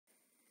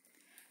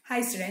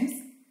Hi students,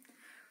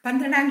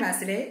 12ാം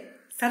ക്ലാസ്സിലെ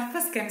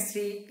surface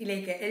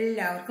കെമിസ്ട്രിയിലേക്ക്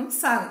എല്ലാവർക്കും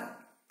സ്വാഗതം.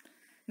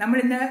 നമ്മൾ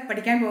ഇന്ന്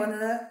പഠിക്കാൻ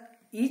പോകുന്നത്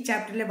ഈ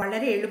ചാപ്റ്ററിലെ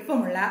വളരെ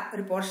എളുപ്പമുള്ള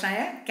ഒരു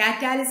പോർഷനായ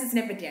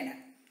കാറ്റാലിസിസിനെ പറ്റിയാണ്.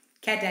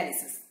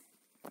 Catalysis.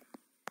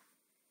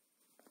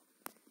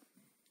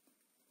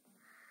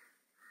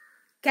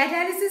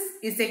 Catalysis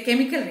is a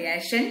chemical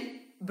reaction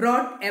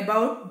brought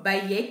about by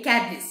a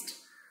catalyst.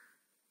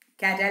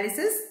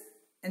 Catalysis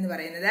എന്ന്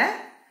പറയുന്നത്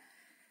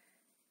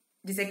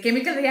it is a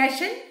chemical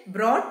reaction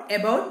brought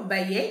about by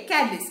a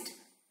catalyst.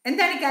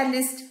 എന്താണ്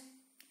catalyst?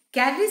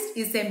 Catalyst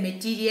is a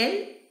material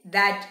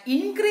that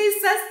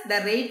increases the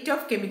rate of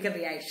chemical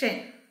reaction.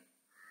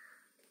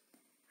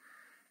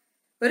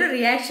 ഒരു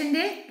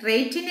റിയാക്ഷന്റെ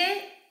റേറ്റിനെ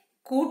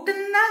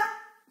കൂട്ടുന്ന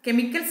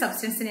chemical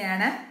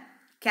സബ്സ്റ്റൻസിനെയാണ്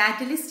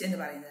catalyst എന്ന്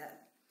പറയുന്നത്.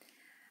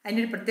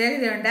 അതിനൊരു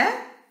പ്രത്യേകതയുണ്ട്.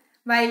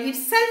 while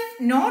itself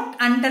not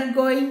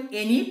undergoing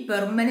any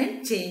permanent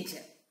change.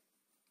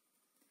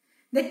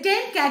 The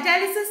term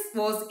catalysis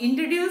was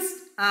introduced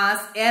as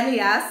early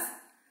as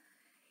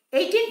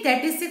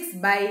 1836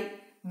 by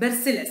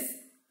Berzelius.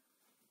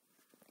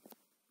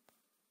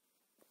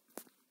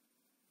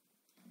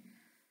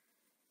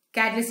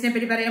 Catalyst ne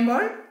patti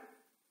parayumbol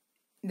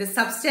the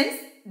substance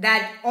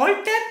that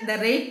alter the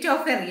rate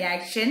of a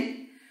reaction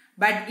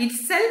but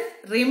itself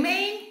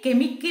remain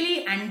chemically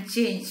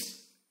unchanged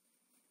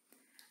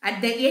at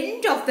the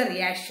end of the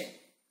reaction.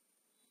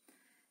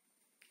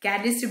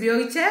 Catalyst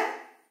ഉപയോഗിച്ച്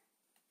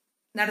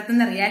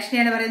നടത്തുന്ന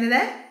റിയാക്ഷനെയാണ്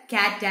പറയുന്നത്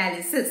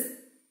catalysis.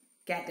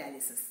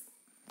 Catalysis.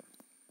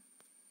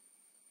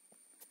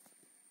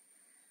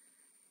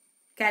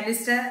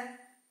 Catalyst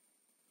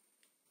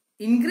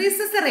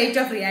increases the rate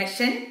of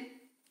reaction.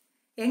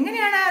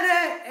 എങ്ങനെയാണ് അത്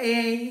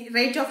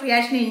rate of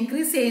റിയാക്ഷനെ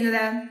increase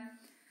ചെയ്യുന്നത്?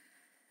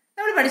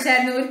 നമ്മൾ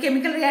പഠിച്ചായിരുന്നു, ഒരു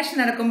chemical reaction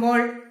നടക്കുമ്പോൾ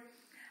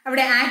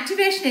അവിടെ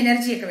ആക്ടിവേഷൻ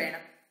എനർജിയൊക്കെ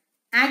വേണം.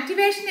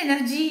 ആക്ടിവേഷൻ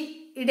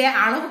എനർജിയുടെ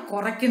അളവ്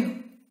കുറയ്ക്കുന്നു.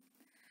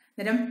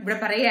 അന്നേരം ഇവിടെ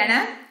പറയുകയാണ്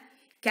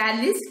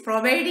catalyst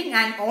providing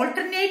an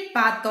alternate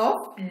path of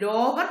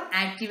lower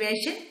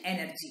activation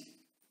energy.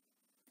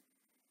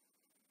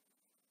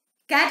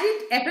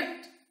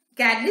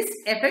 Catalyst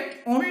affect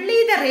only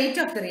the rate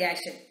of the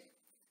reaction.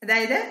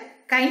 അതായത്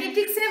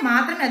കൈനറ്റിക്സിനെ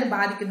മാത്രമേ അത്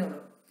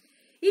ബാധിക്കുന്നുള്ളൂ.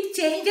 It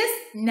changes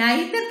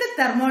neither the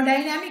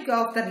thermodynamic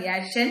of the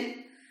reaction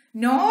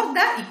nor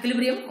the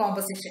equilibrium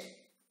composition.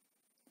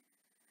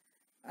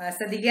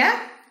 ശ്രദ്ധിക്കുക,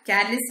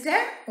 catalyst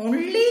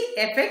only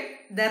effect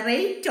the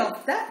rate of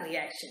the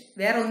reaction.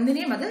 വേറെ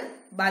ഒന്നിനെയും അത്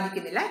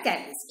ബാധിക്കുന്നില്ല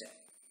catalyst.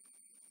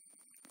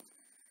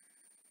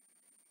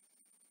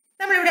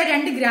 നമ്മളിവിടെ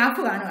രണ്ട്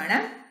ഗ്രാഫ് കാണുവാണ്.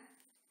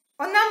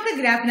 ഒന്നാമത്തെ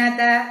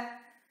ഗ്രാഫിനകത്ത്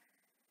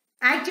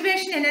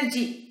ആക്ടിവേഷൻ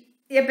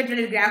എനർജിയെ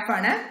പറ്റിയുള്ള ഒരു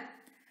ഗ്രാഫാണ്.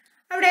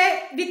 അവിടെ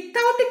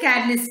വിത്തൗട്ട്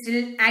കാറ്റലിസ്റ്റിൽ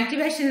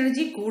ആക്ടിവേഷൻ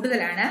എനർജി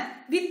കൂടുതലാണ്,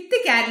 വിത്ത്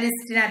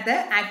കാറ്റലിസ്റ്റിനകത്ത്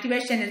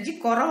ആക്ടിവേഷൻ എനർജി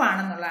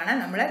കുറവാണെന്നുള്ളതാണ്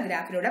നമ്മൾ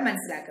ഗ്രാഫിലൂടെ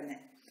മനസ്സിലാക്കുന്നത്.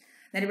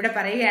 എന്നാൽ ഇവിടെ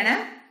പറയുകയാണ്,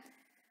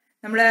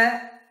 നമ്മൾ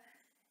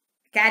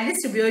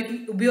കാറ്റലിസ്റ്റ്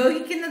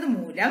ഉപയോഗിക്കുന്നത്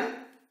മൂലം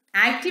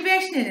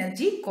ആക്ടിവേഷൻ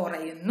എനർജി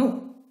കുറയുന്നു.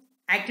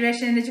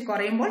 ആക്ടിവേഷൻ എനർജി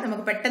കുറയുമ്പോൾ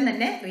നമുക്ക് പെട്ടെന്ന്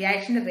തന്നെ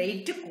റിയാക്ഷന്റെ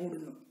റേറ്റ്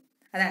കൂടുന്നു.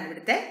 അതാണ്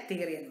ഇവിടുത്തെ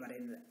തിയറി എന്ന്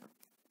പറയുന്നത്.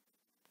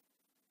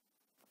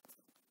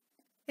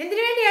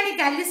 എന്തിനു വേണ്ടിയാണ് ഈ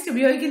കാറ്റലിസ്റ്റ്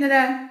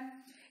ഉപയോഗിക്കുന്നത്?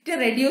 It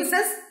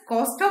reduces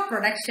cost of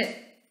production,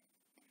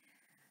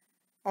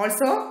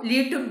 also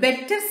lead to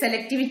better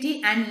selectivity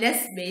and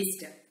less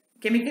waste.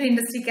 Chemical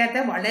ഇൻഡസ്ട്രിക്കകത്ത്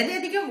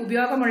വളരെയധികം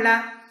ഉപയോഗമുള്ള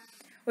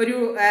ഒരു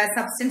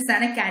സബ്സ്റ്റൻസ്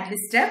ആണ്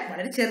കാറ്റലിസ്റ്റ്.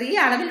 വളരെ ചെറിയ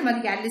അളവിൽ മതി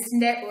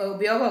കാറ്റലിസ്റ്റിന്റെ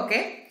ഉപയോഗമൊക്കെ.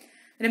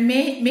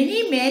 Many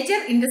major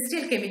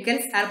industrial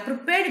chemicals are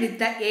prepared with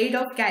the aid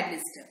of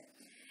catalyst.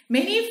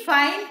 Many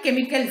fine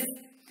chemicals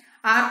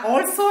are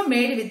also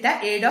made with the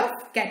aid of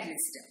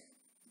catalyst.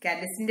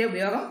 കാറ്റലിസ്റ്റിന്റെ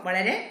ഉപയോഗം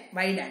വളരെ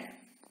വൈഡാണ്.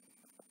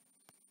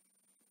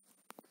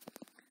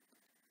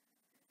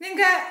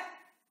 നിങ്ങൾക്ക്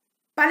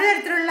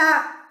പലതരത്തിലുള്ള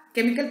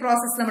കെമിക്കൽ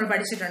പ്രോസസ്സ് നമ്മൾ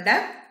പഠിച്ചിട്ടുണ്ട്.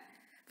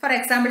 For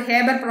example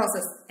Haber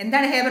process.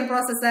 എന്താണ് ഹേബർ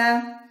പ്രോസസ്സ്?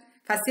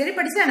 ഫസ്റ്റ് ഇയറിൽ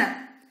പഠിച്ചാണ്.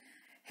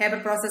 Haber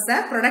process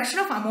production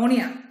of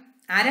ammonia.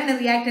 ആരാണ്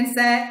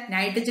റിയാക്ടൻസ്?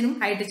 നൈട്രജനും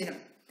ഹൈഡ്രജനും.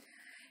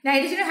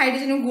 നൈട്രജനും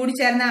ഹൈഡ്രജനും കൂടി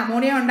ചേർന്ന്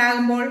അമോണിയ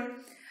ഉണ്ടാകുമ്പോൾ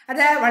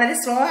അത് വളരെ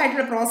സ്ലോ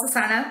ആയിട്ടുള്ള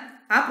പ്രോസസ്സാണ്.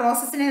 ആ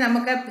പ്രോസസ്സിനെ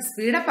നമുക്ക്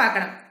സ്പീഡപ്പ്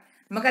ആക്കണം.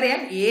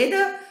 നമുക്കറിയാം, ഏത്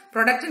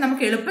പ്രൊഡക്റ്റ്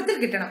നമുക്ക് എളുപ്പത്തിൽ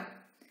കിട്ടണം.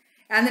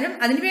 അന്നേരം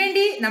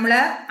അതിനുവേണ്ടി നമ്മൾ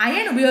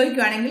അയൺ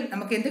ഉപയോഗിക്കുകയാണെങ്കിൽ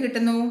നമുക്ക് എന്ത്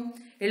കിട്ടുന്നു?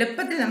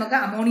 എളുപ്പത്തിൽ നമുക്ക്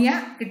അമോണിയ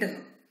കിട്ടുന്നു.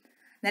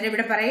 അന്നേരം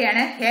ഇവിടെ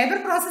പറയുകയാണ്, ഹേബർ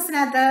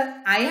പ്രോസസ്സിനകത്ത്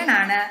അയൺ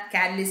ആണ്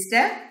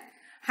കാറ്റലിസ്റ്റ്.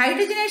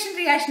 ഹൈഡ്രജനേഷൻ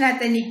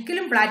റിയാക്ഷനകത്ത്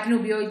നിക്കലും പ്ലാറ്റിനും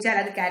ഉപയോഗിച്ചാൽ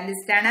അത്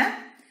കാറ്റലിസ്റ്റ് ആണ്.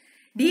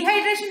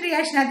 ഡീഹൈഡ്രേഷൻ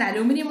റിയാക്ഷനകത്ത്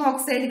അലൂമിനിയം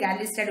ഓക്സൈഡ്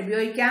കാറ്റലിസ്റ്റ് ആയിട്ട്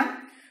ഉപയോഗിക്കാം.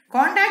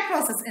 Contact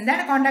process.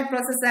 എന്താണ് contact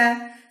process?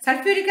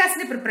 Sulphuric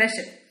acid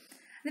preparation.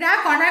 എന്നിട്ട് ആ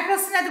കോണ്ടാക്ട്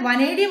പ്രോസസ്സിനകത്ത്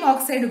വനേഡിയം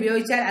ഓക്സൈഡ്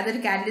ഉപയോഗിച്ചാൽ അതൊരു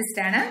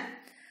കാറ്റലിസ്റ്റ് ആണ്.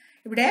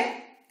 ഇവിടെ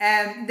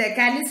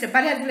കാറ്റലിസ്റ്റ്,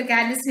 പലതരത്തിലുള്ള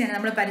കാറ്റലിസ്റ്റിനെയാണ്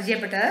നമ്മൾ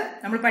പരിചയപ്പെട്ടത്.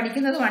 നമ്മൾ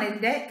പഠിക്കുന്നതുമാണ്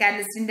ഇതിന്റെ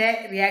കാറ്റലിസ്റ്റിന്റെ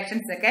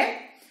റിയാക്ഷൻസ് ഒക്കെ.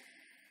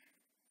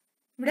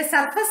 ഇവിടെ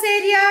സർഫസ്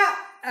ഏരിയ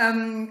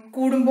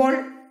കൂടുമ്പോൾ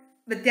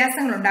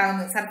വ്യത്യാസങ്ങൾ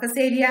ഉണ്ടാകുന്നു. സർഫസ്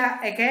ഏരിയ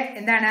ഒക്കെ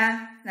എന്താണ്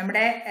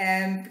നമ്മുടെ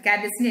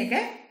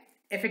കാറ്റലിസ്റ്റിനെയൊക്കെ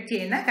എഫക്ട്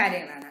ചെയ്യുന്ന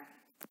കാര്യങ്ങളാണ്.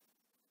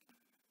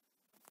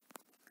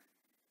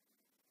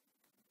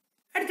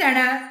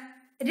 അടുത്താണ്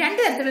രണ്ട്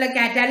തരത്തിലുള്ള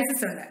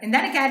കാറ്റാലിസിസ് ഉണ്ട്.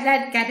 എന്താണ്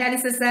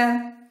കാറ്റാലിസിസ്?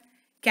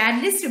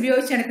 കാറ്റലിസ്റ്റ്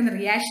ഉപയോഗിച്ച് നടക്കുന്ന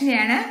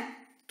റിയാക്ഷനെയാണ്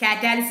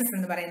കാറ്റാലിസിസ്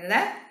എന്ന് പറയുന്നത്.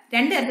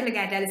 രണ്ട് തരത്തിലുള്ള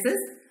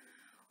കാറ്റാലിസിസ്.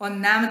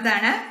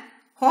 ഒന്നാമത്താണ്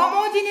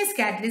ഹോമോജീനിയസ്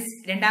കാറ്റലിസ്റ്റ്,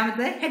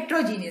 രണ്ടാമത്തത്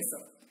ഹെട്രോജീനിയസ്.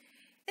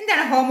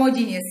 എന്താണ്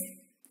ഹോമോജീനിയസ്?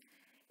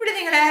 ഇവിടെ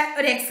നിങ്ങൾ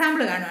ഒരു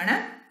എക്സാമ്പിൾ കാണുവാണ്.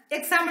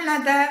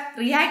 എക്സാമ്പിളിനകത്ത്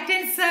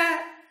reactance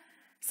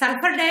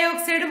sulphur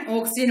ഡയോക്സൈഡും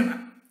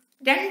ഓക്സിജനുമാണ്.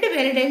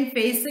 രണ്ടുപേരുടെയും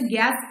ഫേസ്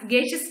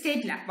ഗേഷ്യസ്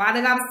സ്റ്റേറ്റിലാണ്,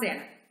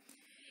 വാതകാവസ്ഥയാണ്.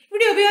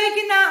 ഇവിടെ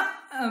ഉപയോഗിക്കുന്ന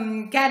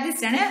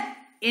കാറ്റലിസ്റ്റ് ആണ്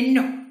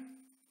NO.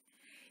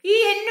 ഈ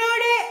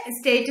NOയുടെ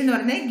സ്റ്റേറ്റ് എന്ന്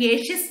പറയുന്നത്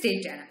ഗേഷ്യസ്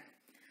സ്റ്റേറ്റ് ആണ്.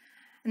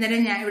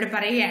 അന്നേരം ഞാൻ ഇവിടെ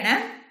പറയുകയാണ്,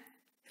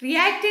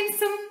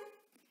 റിയാക്റ്റൻസും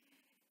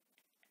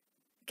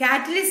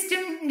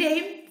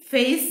കാറ്റലിസ്റ്റിന്റെയും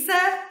ഫേസ്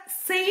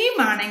സെയിം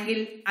ആണെങ്കിൽ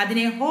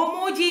അതിനെ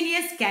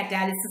ഹോമോജീനിയസ്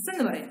കാറ്റാലിസിസ്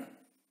എന്ന് പറയുന്നു.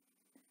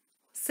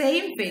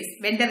 Same face,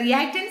 when the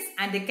reactants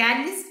and the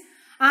catalyst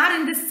are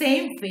in the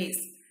same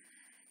phase.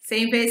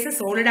 Same face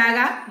solid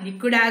ആകാം,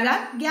 ലിക്വിഡ് ആകാം,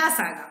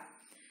 ഗ്യാസ് ആകാം.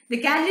 The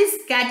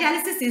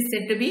catalysis is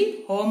said to be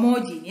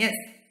homogeneous.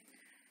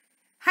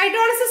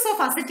 Hydrolysis of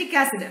acetic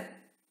acid.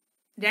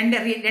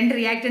 രണ്ട്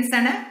reactance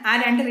ആണ്. ആ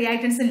രണ്ട്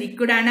റിയാക്റ്റൻസും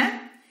liquid ആണ്.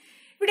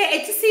 ഇവിടെ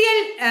HCl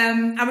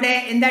അവിടെ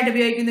എന്തായിട്ട്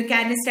ഉപയോഗിക്കുന്നു?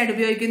 കാറ്റലിസ്റ്റ് ആയിട്ട്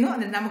ഉപയോഗിക്കുന്നു.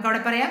 എന്നിട്ട് നമുക്ക്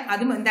അവിടെ പറയാം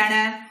അതും എന്താണ്?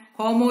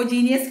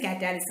 ഹോമോജീനിയസ്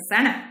കാറ്റാലിസിസ്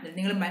ആണ്.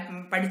 നിങ്ങൾ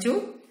പഠിച്ചു.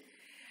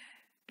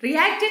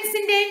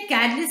 റിയാക്റ്റൻസിന്റെയും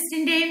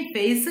കാറ്റലിസ്റ്റിന്റെയും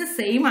ഫേസ്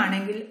സെയിം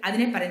ആണെങ്കിൽ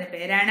അതിനെ പറയുന്ന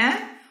പേരാണ്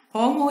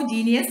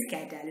ഹോമോജീനിയസ്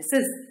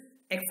കാറ്റാലിസിസ്.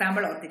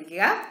 എക്സാമ്പിൾ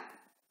ഓർത്തിരിക്കുക.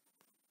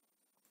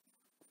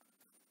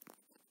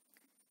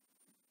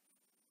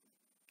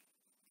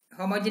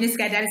 Homogeneous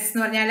catalysis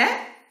എന്ന് പറഞ്ഞാൽ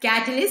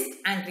catalyst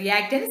and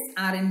reactants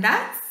are in the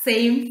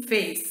same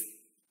phase.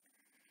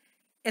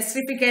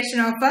 Esterification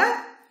of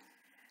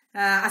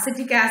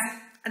acetic acid,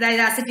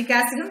 അതായത് അസറ്റിക്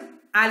ആസിഡും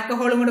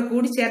ആൽക്കഹോളും കൂടെ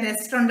കൂടി ചേർന്ന്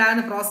എസ്റ്റർ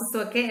ഉണ്ടാകുന്ന പ്രോസസ്സും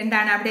ഒക്കെ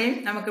എന്താണ് അവിടെയും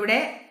നമുക്കിവിടെ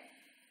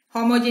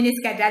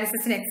ഹോമോജീനിയസ്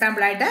കാറ്റാലിസിസിന്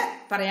എക്സാമ്പിൾ ആയിട്ട്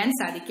പറയാൻ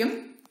സാധിക്കും.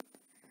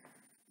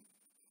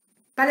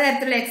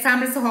 പലതരത്തിലുള്ള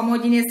എക്സാമ്പിൾസ്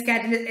ഹോമോജീനിയസ്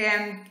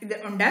ഇത്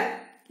ഉണ്ട്.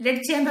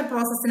 ലെഡ് ചേംബർ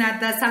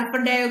പ്രോസസ്സിനകത്ത്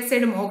സൾഫർ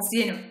ഡയോക്സൈഡും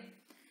ഓക്സിജനും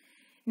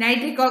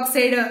നൈട്രിക്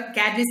ഓക്സൈഡ്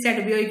കാറ്റലിസ്റ്റ്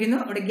ആയിട്ട് ഉപയോഗിക്കുന്നു.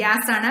 അവിടെ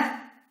ഗ്യാസ് ആണ്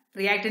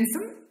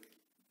റിയാക്റ്റൻസും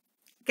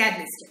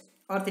കാറ്റലിസ്റ്റ്.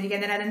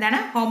 ഓർത്തിരിക്കാൻ അതെന്താണ്?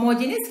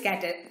 ഹോമോജീനിയസ്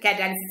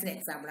കാറ്റാലിസിസിന്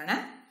എക്സാമ്പിൾ ആണ്.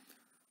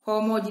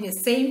 Homogeneous,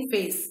 same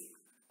face.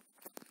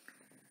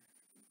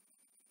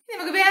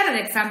 നമുക്ക് വേറൊരു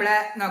എക്സാമ്പിൾ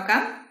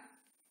നോക്കാം.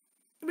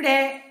 ഇവിടെ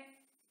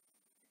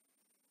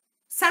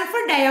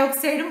സൾഫർ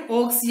ഡയോക്സൈഡും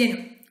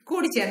ഓക്സിജനും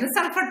കൂടി ചേർന്ന്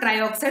സൾഫർ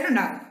ട്രയോക്സൈഡ്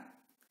ഉണ്ടാകുന്നു.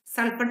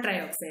 Sulphur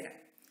trioxide.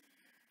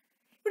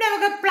 ഇവിടെ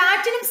നമുക്ക്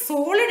പ്ലാറ്റിനം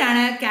സോളിഡ്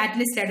ആണ്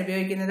കാറ്റലിസ്റ്റ് ആയിട്ട്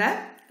ഉപയോഗിക്കുന്നത്.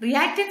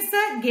 റിയാക്റ്റൻസ്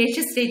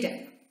ഗേഷ്യസ് സ്റ്റേറ്റ് ആണ്.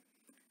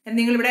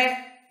 നിങ്ങളിവിടെ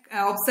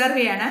ഒബ്സർവ്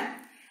ചെയ്യാണ്.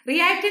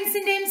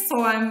 റിയാക്റ്റൻസിന്റെയും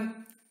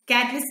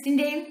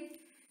കാറ്റലിസ്റ്റിന്റെയും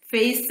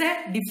ഫേസ്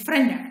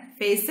ഡിഫറെന്റ് ആണ്.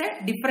 ഫേസ്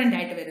ഡിഫറെന്റ്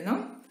ആയിട്ട് വരുന്നു.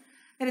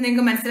 അതായത്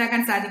നിങ്ങൾക്ക്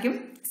മനസ്സിലാക്കാൻ സാധിക്കും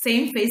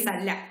സെയിം ഫേസ്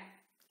അല്ല.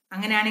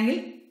 അങ്ങനെയാണെങ്കിൽ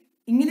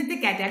ഇങ്ങനത്തെ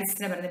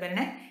കാറ്റാലിസിസിനെ പറയുന്ന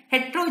പേരാണ്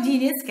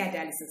ഹെട്രോജീനിയസ്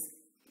കാറ്റാലിസിസ്.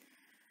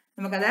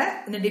 നമുക്കത്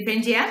ഒന്ന്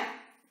ഡിഫൈൻ ചെയ്യാം.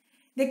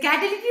 The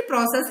catalytic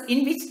process in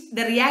which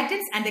the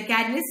reactants and the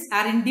catalysts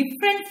are in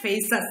different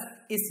phases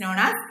is known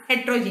as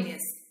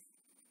heterogeneous.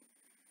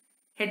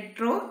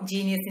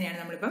 ഹെട്രോജീനിയസിനെയാണ്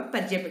നമ്മളിപ്പം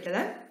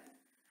പരിചയപ്പെട്ടത്.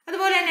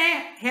 അതുപോലെ തന്നെ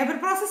ഹേബർ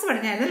പ്രോസസ്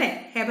പറഞ്ഞായിരുന്നു അല്ലേ?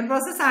 ഹേബർ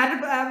പ്രോസസ്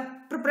ആരുടെ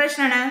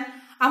പ്രിപ്പറേഷൻ ആണ്?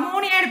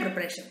 അമോണിയയുടെ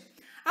പ്രിപ്പറേഷൻ.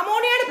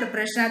 അമോണിയയുടെ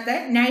പ്രിപ്പറേഷനകത്ത്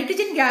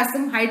നൈട്രജൻ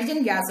ഗ്യാസും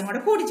ഹൈഡ്രജൻ ഗ്യാസും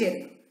കൂടെ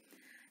കൂടിച്ചേരുന്നു.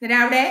 എന്നിട്ട്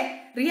അവിടെ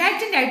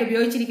റിയാക്റ്റന്റ് ആയിട്ട്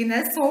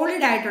ഉപയോഗിച്ചിരിക്കുന്നത്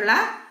സോളിഡ് ആയിട്ടുള്ള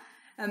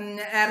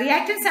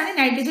റിയാക്റ്റൻസ് ആണ്.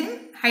 നൈട്രജനും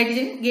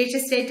ഹൈഡ്രജനും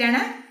ഗേഷ്യസ് സ്റ്റേറ്റ്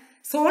ആണ്.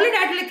 സോളിഡ്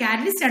ആയിട്ടുള്ള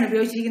കാറ്റലിസ്റ്റ് ആണ്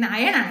ഉപയോഗിച്ചിരിക്കുന്നത്,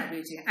 അയൺ ആണ്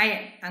ഉപയോഗിച്ചിരിക്കുന്നത്,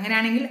 അയൺ.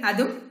 അങ്ങനെയാണെങ്കിൽ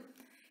അതും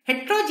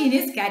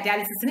ഹെട്രോജീനിയസ്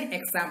കാറ്റാലിസിസിന്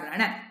എക്സാമ്പിൾ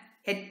ആണ്.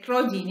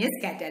 ഹെട്രോജീനിയസ്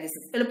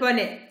കാറ്റാലിസിസ്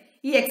എളുപ്പമല്ലേ?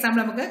 ഈ എക്സാമ്പിൾ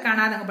നമുക്ക്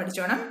കാണാതെ അങ്ങ്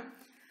പഠിച്ചോണം.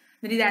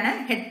 എന്നിട്ട് ഇതാണ്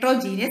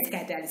heterogeneous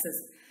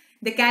catalysis.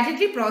 The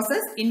catalytic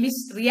process in which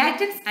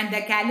reactants and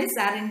the catalysts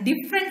are in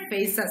different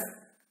phases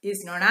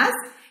is known as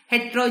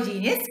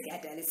heterogeneous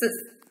catalysis.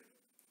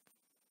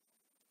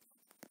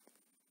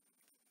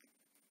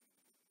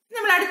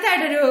 നമ്മൾ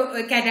അടുത്തായിട്ടൊരു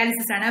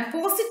കാറ്റാലിസിസ് ആണ്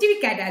പോസിറ്റീവ്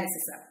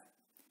കാറ്റാലിസിസ്.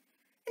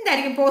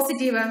 എന്തായിരിക്കും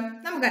പോസിറ്റീവ്?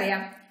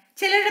 നമുക്കറിയാം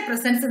ചിലരുടെ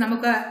പ്രസൻസ്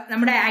നമുക്ക്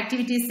നമ്മുടെ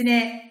ആക്ടിവിറ്റീസിനെ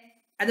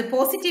അത്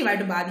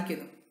പോസിറ്റീവായിട്ട്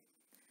ബാധിക്കുന്നു.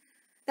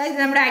 അതായത്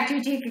നമ്മുടെ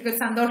ആക്ടിവിറ്റിക്ക്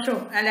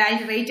സന്തോഷവും അല്ല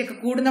അതിന്റെ റേറ്റ് ഒക്കെ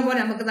കൂടുന്ന പോലെ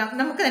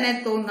നമുക്ക് തന്നെ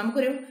തോന്നും,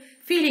 നമുക്കൊരു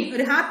ഫീലിംഗ്,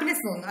 ഒരു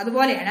ഹാപ്പിനെസ് തോന്നും.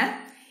 അതുപോലെയാണ്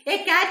A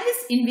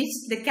catalyst in which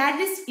the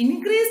catalyst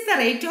increase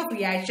the rate of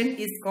reaction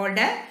is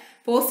called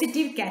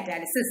positive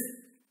catalysis.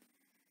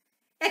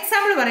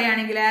 Example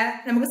പറയുകയാണെങ്കിൽ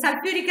നമുക്ക്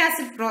സൾഫ്യൂരിക്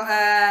ആസിഡ്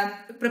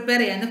പ്രിപ്പയർ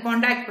ചെയ്യുന്ന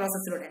കോണ്ടാക്ട്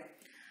പ്രോസസ്സിലൂടെ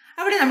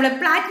അവിടെ നമ്മൾ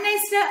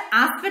പ്ലാറ്റിനൈസ്ഡ്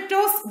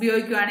ആസ്പെറ്റോസ്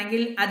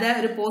ഉപയോഗിക്കുകയാണെങ്കിൽ അത്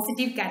ഒരു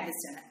പോസിറ്റീവ്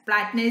കാറ്റലിസ്റ്റ് ആണ്.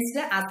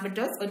 പ്ലാറ്റിനൈസ്ഡ്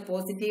ആസ്പെറ്റോസ് ഒരു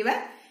പോസിറ്റീവ്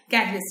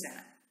കാറ്റലിസ്റ്റ്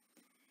ആണ്.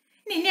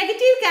 ഇനി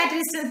നെഗറ്റീവ്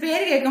കാറ്റലിസ്റ്റ്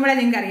പേര് കേൾക്കുമ്പോഴേ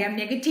നിങ്ങൾക്ക് അറിയാം.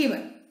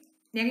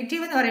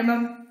 നെഗറ്റീവ് എന്ന്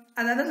പറയുമ്പം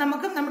അതായത്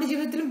നമുക്കും നമ്മുടെ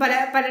ജീവിതത്തിലും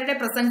പലരുടെ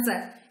പ്രസൻസ്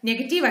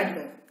നെഗറ്റീവായിട്ട്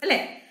തോന്നും അല്ലേ?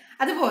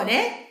 അതുപോലെ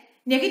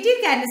നെഗറ്റീവ്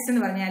കാറ്റലിസ്റ്റ്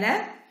എന്ന് പറഞ്ഞാൽ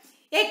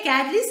A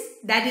catalyst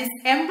that is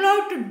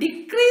employed to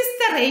decrease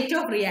the rate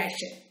of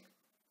reaction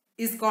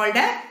is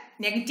called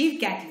negative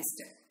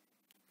catalyst.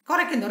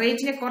 കുറയ്ക്കുന്നു,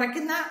 റേറ്റിനെ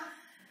കുറയ്ക്കുന്ന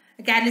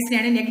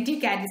കാറ്റലിസ്റ്റിനെയാണ് നെഗറ്റീവ്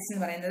കാറ്റലിസ്റ്റ്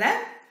എന്ന് പറയുന്നത്.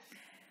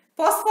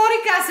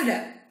 ഫോസ്ഫോറിക് ആസിഡ്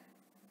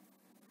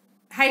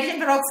ഹൈഡ്രജൻ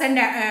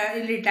പെറോക്സൈഡ്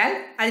ഇട്ടാൽ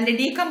അതിന്റെ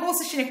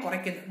ഡീകമ്പോസിഷനെ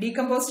കുറയ്ക്കുന്നു.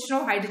 Decomposition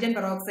of hydrogen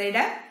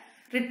peroxide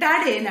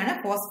retarded ചെയ്യുന്നതാണ്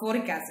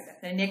ഫോസ്ഫോറിക് ആസിഡ്.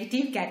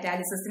 നെഗറ്റീവ്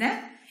കാറ്റാലിസിന്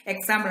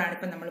എക്സാമ്പിൾ ആണ്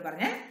ഇപ്പൊ നമ്മൾ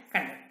പറഞ്ഞ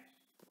കണ്ടത്.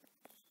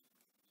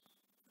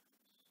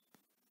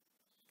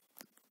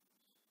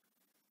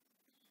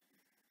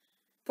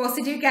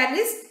 Positive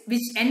catalyst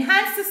which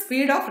enhance the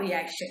speed of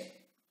reaction.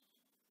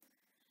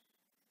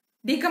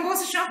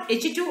 Decomposition of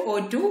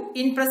H2O2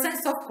 in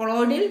presence of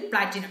colloidal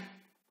platinum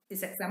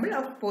is example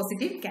of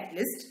positive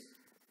catalyst.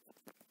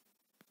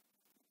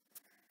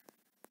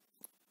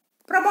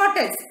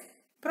 Promoters.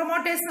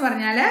 Promoters എന്ന്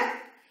പറഞ്ഞാൽ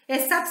a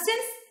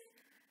substance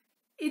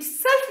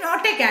itself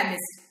not a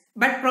catalyst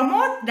but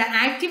promote the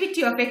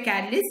activity of a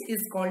catalyst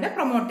is called a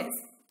promoters.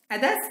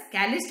 അതായത്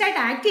catalyst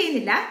ആയിട്ട് act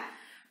ചെയ്യുന്നില്ല,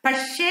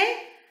 പക്ഷേ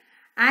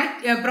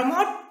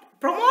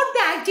promote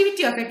the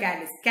activity of a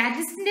catalyst.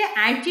 Catalystന്റെ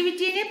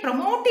ആക്ടിവിറ്റിയെ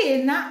promote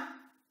ചെയ്യുന്ന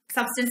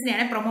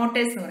സബ്സ്റ്റൻസിനെയാണ്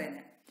promoters എന്ന്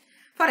പറയുന്നത്.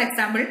 For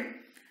example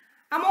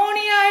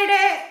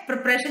അമോണിയയുടെ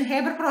preparation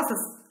Haber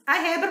process. ആ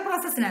Haber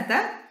പ്രോസസ്സിനകത്ത്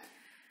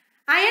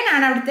iron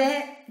ആണ് അവിടുത്തെ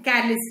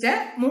കാറ്റലിസ്റ്റ്.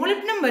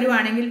 മോളിബ്ഡനം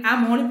വരുവാണെങ്കിൽ ആ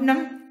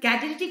മോളിബ്ഡനം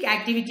കാറ്റലിറ്റിക്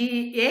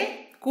ആക്ടിവിറ്റിയെ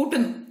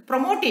കൂട്ടുന്നു,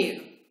 പ്രൊമോട്ട്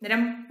ചെയ്യുന്നു.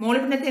 അന്നേരം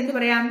മോളിബ്ഡനത്തെ എന്ത്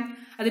പറയാം?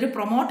 അതൊരു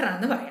പ്രൊമോട്ടർ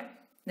ആണെന്ന് പറയാം.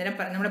 അന്നേരം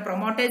നമ്മുടെ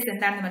പ്രൊമോട്ടേഴ്സ്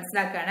എന്താണെന്ന്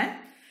മനസ്സിലാക്കുകയാണ്.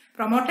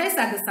 Promoters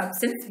are the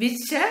substance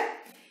which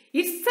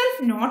itself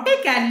not a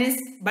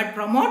catalyst but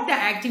promote the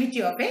activity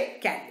of a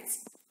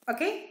catalyst.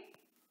 Okay.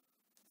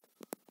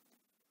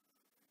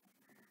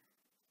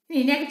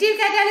 Negative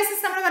catalysis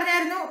നമ്മൾ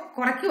പറഞ്ഞായിരുന്നു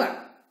കുറയ്ക്കുക,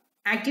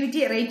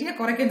 ആക്ടിവിറ്റി റേറ്റിനെ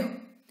കുറയ്ക്കുന്നു.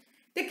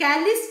 The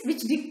catalyst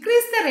which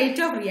decrease the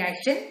rate of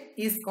reaction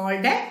is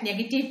called a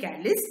negative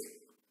catalyst.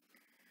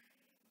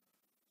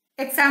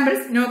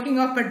 Examples: knocking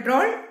of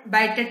petrol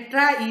by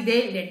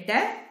tetraethyl lead,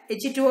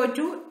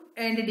 H2O2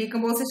 അതിന്റെ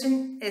decomposition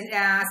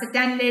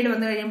അസറ്റാനിലൈഡ്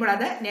വന്നു കഴിയുമ്പോൾ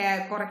അത്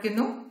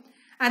കുറയ്ക്കുന്നു.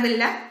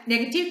 അതെല്ലാം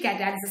നെഗറ്റീവ്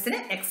കാറ്റാലിസിന്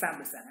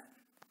എക്സാമ്പിൾസ് ആണ്.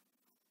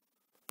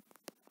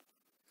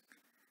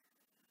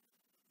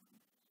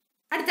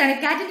 അടുത്താണ്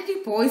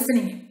കാറ്റലിറ്റിക്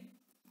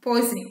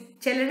പോയിസണിങ്.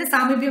 ചിലരുടെ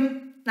സാമീപ്യം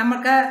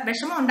നമുക്ക്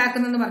വിഷമം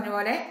ഉണ്ടാക്കുന്നെന്ന് പറഞ്ഞ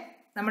പോലെ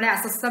നമ്മളെ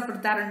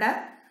അസ്വസ്ഥപ്പെടുത്താറുണ്ട്.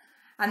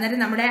 അന്നേരം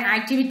നമ്മുടെ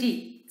ആക്ടിവിറ്റി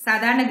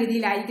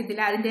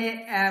സാധാരണഗതിയിലായിരിക്കത്തില്ല, അതിന്റെ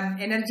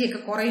എനർജിയൊക്കെ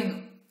കുറയുന്നു.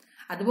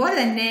 അതുപോലെ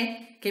തന്നെ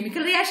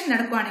കെമിക്കൽ റിയാക്ഷൻ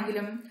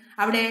നടക്കുകയാണെങ്കിലും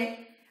അവിടെ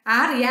ആ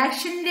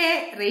റിയാക്ഷന്റെ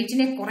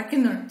റേറ്റിനെ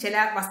കുറയ്ക്കുന്നു ചില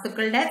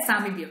വസ്തുക്കളുടെ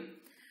സാമീപ്യം.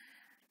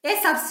 A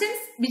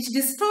substance which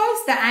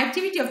destroys the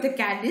activity of the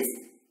catalyst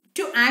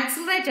to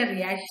accelerate A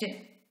reaction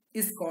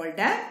is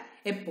called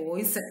A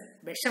Poisson,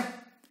 വിഷം.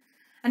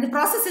 And the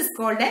process is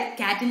called A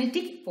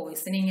catalytic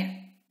poisoning.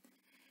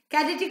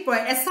 Catalytic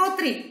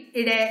SO3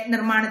 യുടെ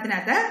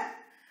നിർമ്മാണത്തിനകത്ത്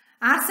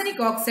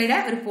ആർസനിക് ഓക്സൈഡ്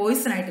ഒരു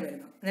Poisson ആയിട്ട്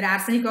വരുന്നു. അന്നേരം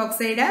arsenic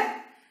oxide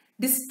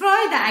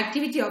destroy the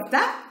activity of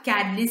the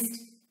catalyst.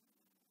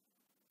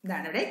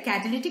 ഇതാണ് ഇവിടെ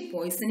catalytic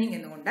poisoning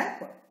എന്നുകൊണ്ട്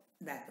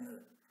ഇതാക്കുന്നത്.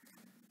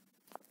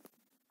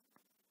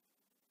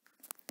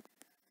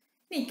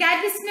 ഇനി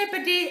കാറ്റലിസ്റ്റിനെ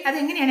പറ്റി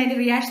അതെങ്ങനെയാണ് അതിന്റെ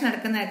റിയാക്ഷൻ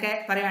നടക്കുന്നതൊക്കെ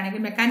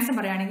പറയുകയാണെങ്കിൽ, മെക്കാനിസം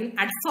പറയുകയാണെങ്കിൽ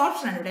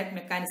അഡ്സോർപ്ഷൻ ആണ് ഇവിടെ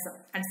മെക്കാനിസം.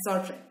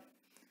 അഡ്സോർപ്ഷൻ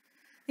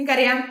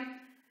നിങ്ങൾക്കറിയാം.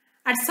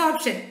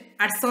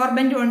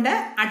 അഡ്സോർബന്റും ഉണ്ട്,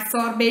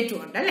 അഡ്സോർബേറ്റും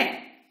ഉണ്ട് അല്ലെ.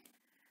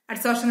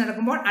 അഡ്സോർപ്ഷൻ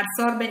നടക്കുമ്പോൾ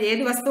അഡ്സോർബന്റ്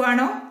ഏത്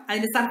വസ്തുവാണോ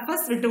അതിന്റെ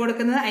സർഫസ്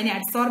വിട്ടുകൊടുക്കുന്നത് അതിനെ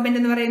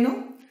അഡ്സോർബന്റ് എന്ന് പറയുന്നു.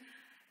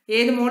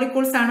 ഏത്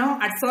മോളിക്യൂൾസ് ആണോ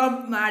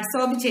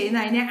അഡ്സോർബ് ചെയ്യുന്ന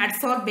അതിനെ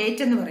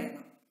അഡ്സോർബേറ്റ് എന്ന്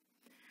പറയുന്നു.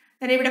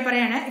 അന്നേരം ഇവിടെ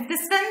പറയാണ്, if the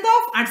strength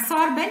of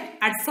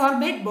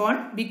adsorbate bond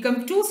become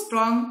too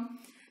strong,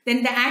 then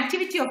the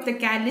activity of the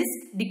catalyst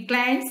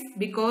declines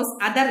because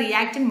other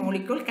reactant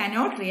molecule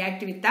cannot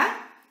react with the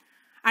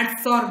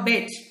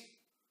adsorbate,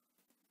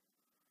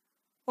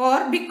 or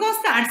because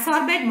the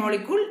adsorbate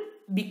molecule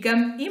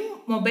become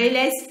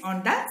immobilized on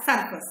the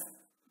surface.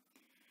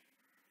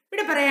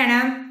 ഇവിടെ പറയാണ്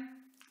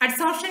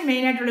adsorption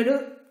main ആയിട്ടുള്ളൊരു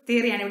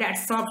തിയറിയാണ് ഇവിടെ.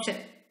 Adsorption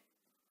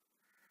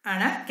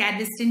ആണ്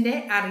കാറ്റലിസ്റ്റിന്റെ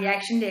ആ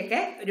റിയാക്ഷന്റെ ഒക്കെ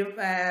ഒരു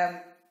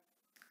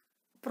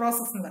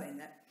process എന്ന്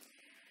പറയുന്നത്.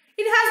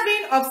 It has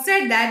been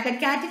observed that the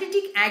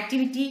catalytic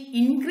activity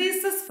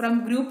increases from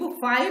group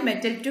 5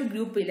 metal to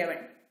group 11,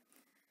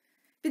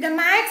 with the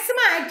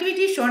maximum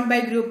activity shown by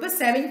group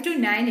 7 to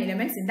 9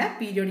 elements in the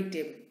periodic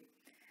table.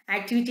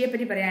 ആക്ടിവിറ്റിയെ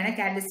പറ്റി പറയാണ്,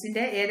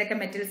 കാറ്റലിസ്റ്റിന്റെ ഏതൊക്കെ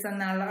മെറ്റൽസ്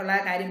എന്നുള്ള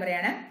കാര്യം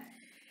പറയാണ്.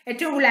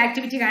 ഏറ്റവും കൂടുതൽ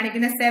ആക്ടിവിറ്റി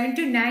കാണിക്കുന്ന 7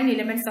 to 9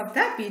 elements of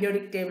the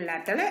periodic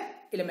ടേബിളിനകത്തുള്ള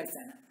elements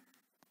ആണ്.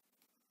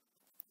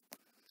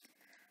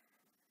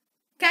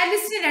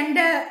 കാറ്റലിസ്റ്റിന്റെ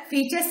രണ്ട്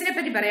ഫീച്ചേഴ്സിനെ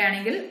പറ്റി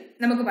പറയുകയാണെങ്കിൽ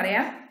നമുക്ക്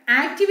പറയാം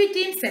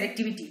ആക്ടിവിറ്റിയും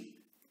സെലക്ടിവിറ്റിയും.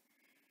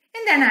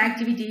 എന്താണ്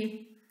ആക്ടിവിറ്റി?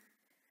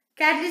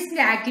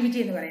 കാറ്റലിസ്റ്റിന്റെ ആക്ടിവിറ്റി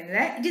എന്ന്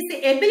പറയുന്നത് it is the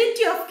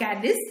ability of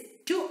catalyst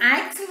to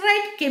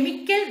accelerate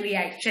chemical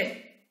reaction.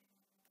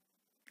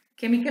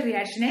 Chemical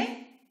റിയാക്ഷനെ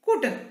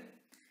കൂട്ടുന്നു.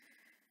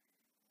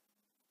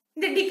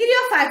 The degree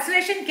of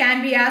acceleration can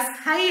be as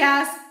high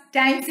as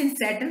times in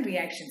certain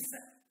reactions.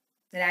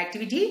 The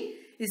activity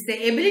is the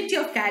ability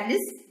of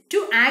catalyst to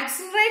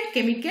accelerate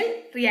chemical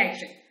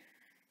reaction.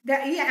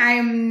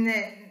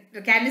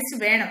 The catalyst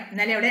വേണം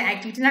എന്നാലേ അവിടെ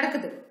activity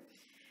നടക്കത്തുള്ളൂ.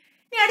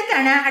 ഇനി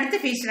അടുത്ത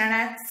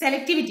ഫീച്ചറാണ്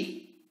selectivity.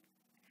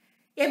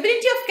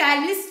 Ability of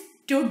catalyst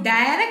to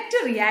direct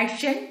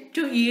reaction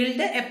to yield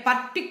a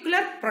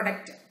particular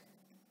product.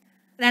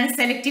 That is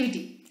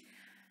selectivity.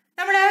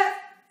 നമ്മൾ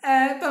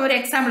ഇപ്പോൾ ഒരു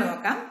example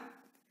നോക്കാം.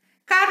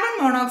 Carbon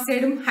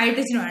മോണോക്സൈഡും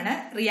ഹൈഡ്രജനുമാണ്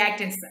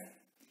reactance.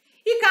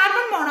 ഈ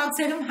കാർബൺ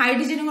മോണോക്സൈഡും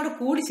ഹൈഡ്രജനും കൂടെ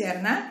കൂടി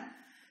ചേർന്ന്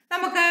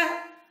നമുക്ക്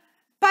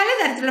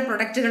പലതരത്തിലുള്ള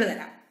പ്രൊഡക്റ്റുകൾ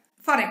തരാം.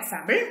 ഫോർ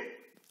എക്സാമ്പിൾ,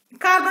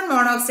 കാർബൺ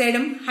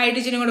മോണോക്സൈഡും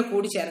ഹൈഡ്രജനും കൂടെ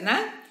കൂടി ചേർന്ന്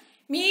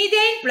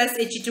മീഥൈൻ പ്ലസ്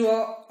H2O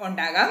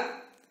ഉണ്ടാകാം.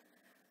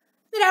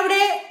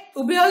 അവിടെ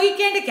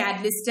ഉപയോഗിക്കേണ്ട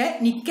കാറ്റലിസ്റ്റ്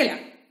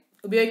നിക്കലാണ്.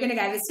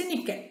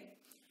 നിക്കൽ.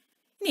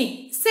 ഇനി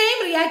സെയിം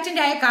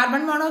റിയാക്റ്റന്റ് ആയ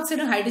കാർബൺ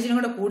മോണോക്സൈഡും ഹൈഡ്രജനും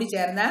കൂടെ കൂടി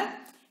ചേർന്ന്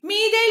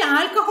മീഥൈൽ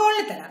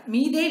ആൽക്കഹോളിന് തരാം.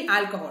 Methyl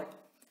alcohol.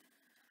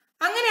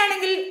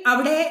 അങ്ങനെയാണെങ്കിൽ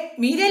അവിടെ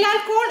മീഥൈൽ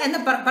ആൽക്കഹോൾ എന്ന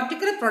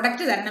പർട്ടിക്കുലർ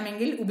പ്രൊഡക്റ്റ്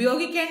തരണമെങ്കിൽ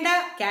ഉപയോഗിക്കേണ്ട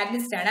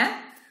കാറ്റലിസ്റ്റ് ആണ്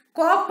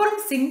കോപ്പറും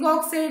സിങ്ക്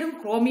ഓക്സൈഡും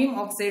ക്രോമിയം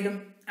ഓക്സൈഡും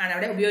ആണ്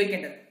അവിടെ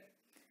ഉപയോഗിക്കേണ്ടത്,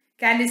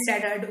 കാറ്റലിസ്റ്റ്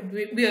ആയിട്ട്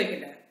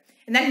ഉപയോഗിക്കേണ്ടത്.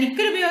 എന്നാൽ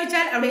നിക്കൽ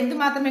ഉപയോഗിച്ചാൽ അവിടെ എന്ത്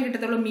മാത്രമേ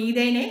കിട്ടത്തുള്ളൂ?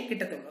 മീഥൈനെ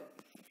കിട്ടത്തുള്ളൂ.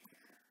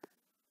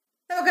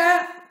 നമുക്ക്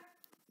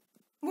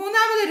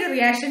മൂന്നാമതൊരു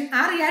റിയാക്ഷൻ,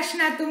 ആ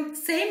റിയാക്ഷനകത്തും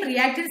സെയിം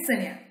റിയാക്റ്റൻസ്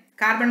തന്നെയാണ്,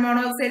 കാർബൺ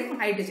മോണോക്സൈഡും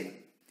ഹൈഡ്രജനും.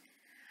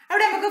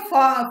 അവിടെ നമുക്ക്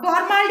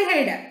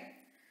ഫോർമാൽഡിഹൈഡ്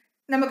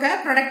നമുക്ക്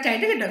പ്രൊഡക്റ്റ്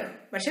ആയിട്ട് കിട്ടുന്നു.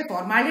 പക്ഷെ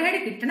ഫോർമാൽഡിഹൈഡ്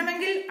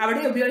കിട്ടണമെങ്കിൽ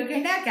അവിടെ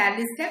ഉപയോഗിക്കേണ്ട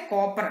കാറ്റലിസ്റ്റ്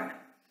കോപ്പറാണ്.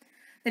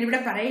 ഇവിടെ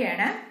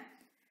പറയുകയാണ്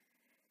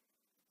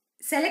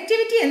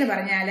സെലക്ടിവിറ്റി എന്ന്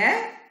പറഞ്ഞാൽ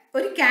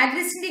ഒരു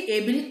കാറ്റലിസ്റ്റിന്റെ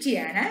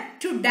എബിലിറ്റിയാണ്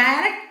to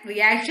direct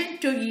reaction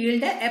to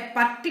yield A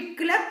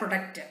particular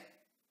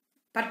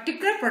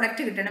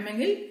product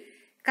കിട്ടണമെങ്കിൽ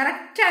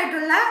കറക്റ്റ്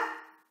ആയിട്ടുള്ള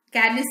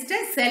കാറ്റലിസ്റ്റ്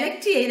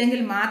സെലക്ട്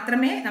ചെയ്തെങ്കിൽ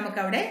മാത്രമേ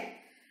നമുക്കവിടെ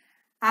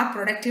ആ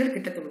പ്രൊഡക്റ്റുകൾ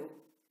കിട്ടത്തുള്ളൂ.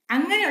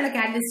 അങ്ങനെയുള്ള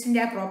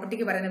കാറ്റലിസ്റ്റിന്റെ ആ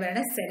പ്രോപ്പർട്ടിക്ക് പറയുന്ന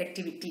പേരാണ്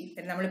സെലക്ടിവിറ്റി.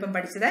 നമ്മളിപ്പം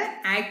പഠിച്ചത്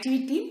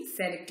ആക്ടിവിറ്റിയും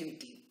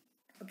സെലക്ടിവിറ്റിയും.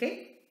 ഓക്കെ,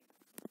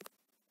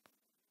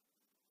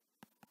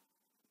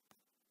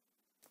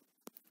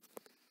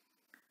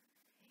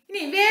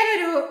 ഇനി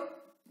വേറൊരു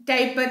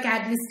ടൈപ്പ്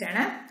കാറ്റലിസ്റ്റ്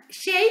ആണ്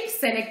ഷേപ്പ്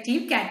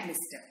സെലക്റ്റീവ്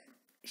കാറ്റലിസ്റ്റ്.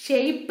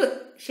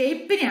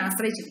 ഷേപ്പിനെ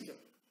ആശ്രയിച്ചിരിക്കും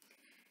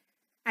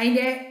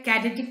അതിന്റെ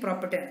കാറ്റലിറ്റിക്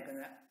പ്രോപ്പർട്ടി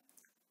നടക്കുന്നത്.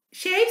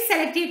 Shape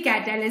selective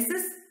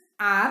catalysis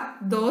are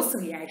those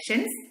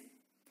reactions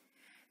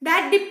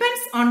that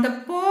depends on the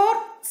pore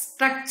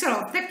structure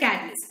of the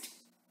catalyst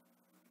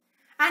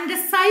and the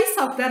size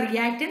of the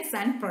reactants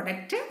and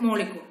product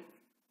molecule.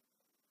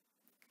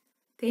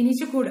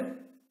 തേനീച്ചക്കൂട്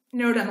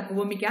ഇതിനോട് നമുക്ക്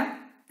ഉപമിക്കാം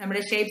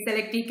നമ്മുടെ shape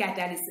selective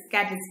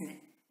കാറ്റലിസ്റ്റിനെ.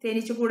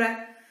 തേനീച്ചക്കൂട്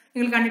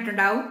നിങ്ങൾ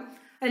കണ്ടിട്ടുണ്ടാവും,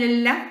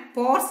 അതിലെല്ലാം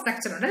പോർ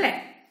structure ഉണ്ട് അല്ലേ?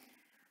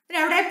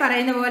 അവിടെ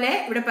പറയുന്ന പോലെ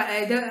ഇവിടെ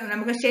ഇത്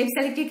നമുക്ക് ഷേപ്പ്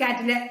സെലക്റ്റീവ്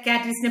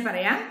കാറ്റലിസ്റ്റിനെ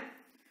പറയാം.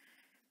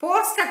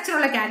 പോർ സ്ട്രക്ചർ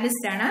ഉള്ള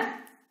കാറ്റലിസ്റ്റ് ആണ്.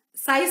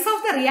 Size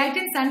of the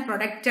reactance and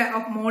product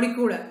of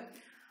molecule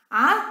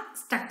ആ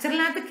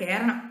സ്ട്രക്ചറിനകത്ത്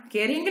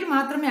കയറിയെങ്കിൽ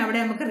മാത്രമേ അവിടെ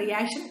നമുക്ക്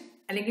റിയാക്ഷൻ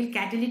അല്ലെങ്കിൽ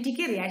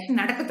കാറ്റലിറ്റിക്ക് റിയാക്ഷൻ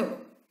നടക്കത്തുള്ളൂ.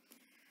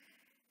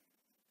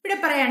 ഇവിടെ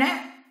പറയാണ്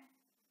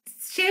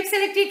ഷേപ്പ്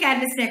സെലക്റ്റീവ്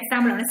കാറ്റലിസ്റ്റിന്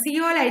എക്സാമ്പിൾ ആണ്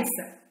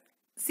സിയോലൈറ്റ്സ്.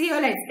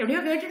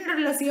 എവിടെയോ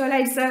കേട്ടിട്ടുണ്ടല്ലോ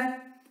സിയോലൈറ്റ്സ്.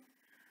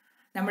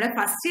 നമ്മൾ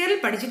ഫസ്റ്റ് ഇയറിൽ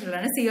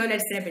പഠിച്ചിട്ടുള്ളതാണ്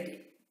സിയോലൈറ്റ്സിനെ പറ്റി.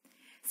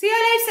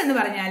 സിയോലൈറ്റ്സ് എന്ന്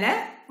പറഞ്ഞാൽ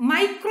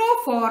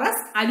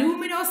മൈക്രോഫോറസ്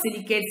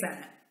അലൂമിനോസിലിക്കേറ്റ്സ്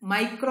ആണ്.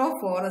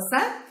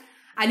 മൈക്രോഫോറസ്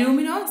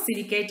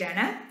അലൂമിനോസിലിക്കേറ്റ്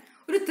ആണ്.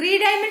 ഒരു 3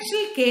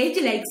 ഡയമെൻഷണൽ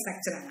കേജ് ലൈക്ക്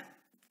സ്ട്രക്ചർ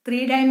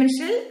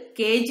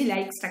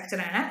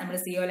ആണ്. നമ്മുടെ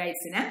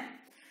സിയോലൈറ്റ്സിന്.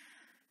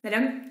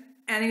 അന്നേരം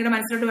നിങ്ങളുടെ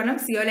മനസ്സിലോട്ട് വരണം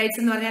സിയോലൈറ്റ്സ്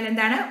എന്ന് പറഞ്ഞാൽ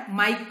എന്താണ്?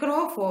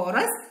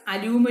 മൈക്രോഫോറസ്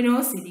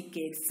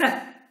അലൂമിനോസിലിക്കേറ്റ്സ്.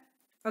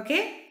 Okay,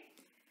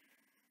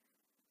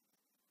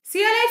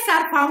 Zeolites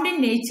are found in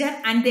nature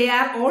and they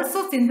are also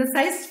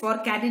synthesized for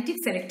catalytic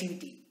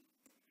selectivity.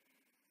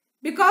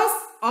 Because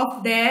of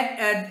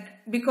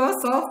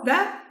the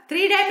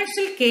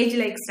 3-dimensional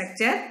cage-like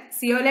structure,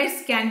 zeolites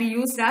can be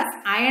used as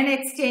ion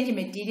exchange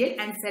material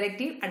and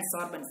selective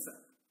adsorbents.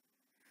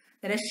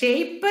 There are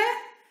shape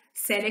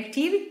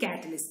selective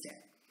catalyst.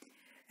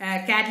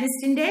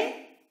 Catalyst in the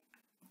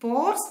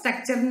pore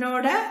structure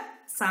node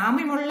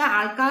സാമ്യമുള്ള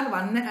ആൾക്കാർ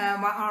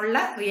ഉള്ള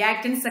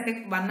reactance ഒക്കെ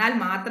വന്നാൽ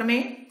മാത്രമേ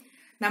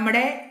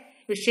നമ്മുടെ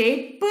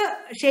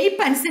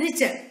shape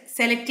അനുസരിച്ച്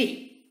select ചെയ്യും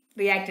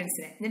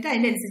റിയാക്റ്റൻസിനെ. എന്നിട്ട്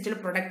അതിൻ്റെ അനുസരിച്ചുള്ള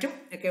പ്രൊഡക്റ്റും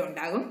ഒക്കെ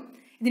ഉണ്ടാകും.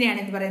 ഇതിനെയാണ്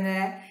എന്ത്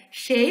പറയുന്നത്?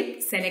 Shape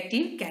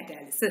selective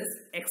catalysis.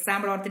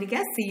 എക്സാമ്പിൾ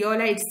ഓർത്തിരിക്കുക,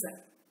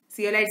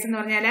 സിയോലൈറ്റ്സ് എന്ന്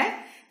പറഞ്ഞാൽ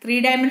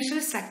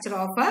 3-dimensional സ്ട്രക്ചർ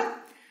ഓഫ്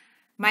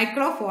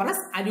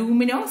മൈക്രോഫോറസ്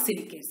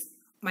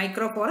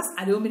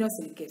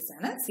അലൂമിനോസിലിക്കേറ്റ്സ്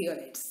ആണ്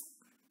സിയോലൈറ്റ്സ്.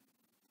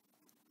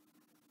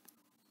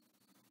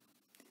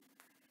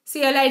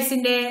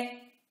 സിയോലൈറ്റ്സിന്റെ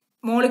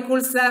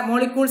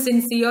molecules in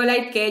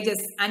zeolite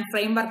cages and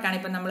framework ആണ്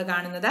ഇപ്പം നമ്മൾ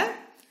കാണുന്നത്.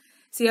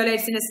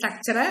 സിയോലൈറ്റ്സിന്റെ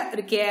സ്ട്രക്ചർ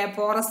ഒരു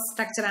പോറസ്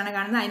സ്ട്രക്ചർ ആണ്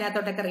കാണുന്നത്.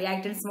 അതിനകത്തോട്ടൊക്കെ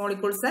റിയാക്റ്റൻസ്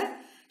മോളിക്യൂൾസ്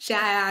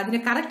അതിന്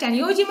കറക്റ്റ്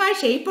അനുയോജ്യമായ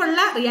ഷേപ്പുള്ള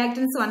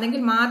റിയാക്റ്റൻസ്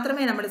വന്നെങ്കിൽ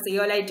മാത്രമേ നമ്മുടെ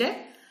സിയോലൈറ്റ്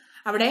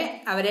അവിടെ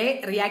അവരെ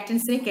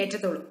റിയാക്റ്റൻസിനെ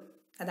കയറ്റത്തുള്ളൂ.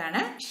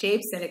 അതാണ്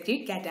ഷേപ്പ് സെലക്റ്റീവ്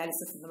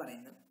കാറ്റാലിസിസ് എന്ന്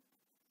പറയുന്നത്.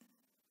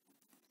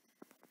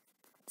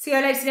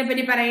 സിയോലൈറ്റ്സിനെ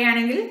പറ്റി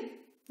പറയുകയാണെങ്കിൽ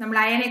നമ്മൾ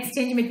iron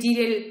exchange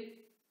material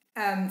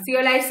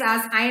zeolites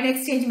as ion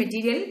exchange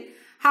material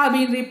have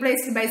been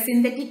replaced by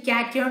synthetic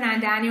cation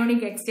and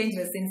anionic exchange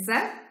resins.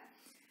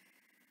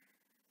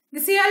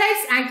 The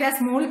zeolites act as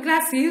molecular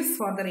sieves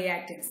for the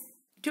reactants.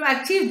 To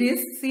achieve this,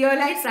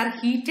 zeolites are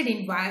heated in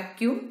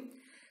vacuum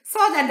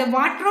so that the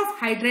water of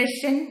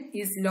hydration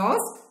is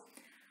lost.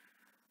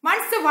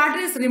 Once the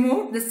water is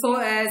removed, the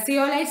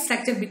zeolite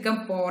structure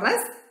becomes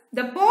porous.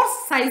 The pore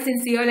size in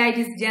zeolite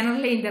is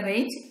generally in the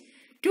range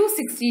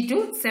 260 to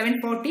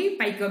 740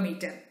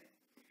 picometer.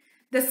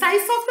 The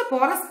size of the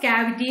porous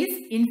cavities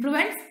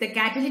influence the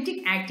catalytic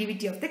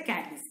activity of the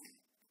catalyst.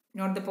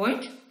 Note the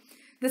point.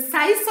 The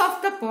size of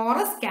the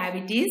porous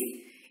cavities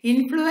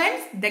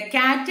influence the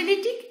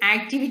catalytic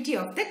activity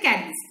of the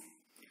catalyst.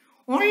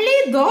 Only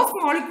those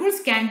molecules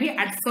can be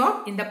adsorbed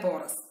in the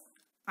porous.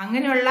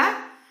 അങ്ങനെയുള്ള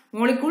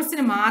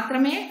മോളിക്യൂൾസിന്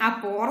മാത്രമേ ആ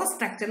porous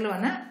സ്ട്രക്ചറിൽ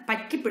വന്ന്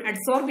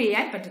adsorb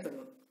ചെയ്യാൻ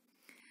പറ്റത്തുള്ളൂ.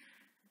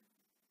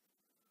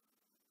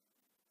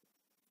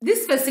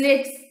 This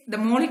facilitates the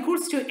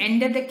molecules to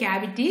enter the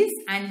cavities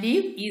and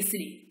leave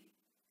easily.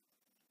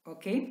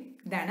 Okay,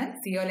 ഇതാണ്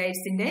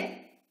സിയോലൈറ്റ്സിന്റെ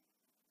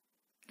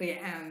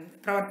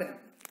പ്രവർത്തനം.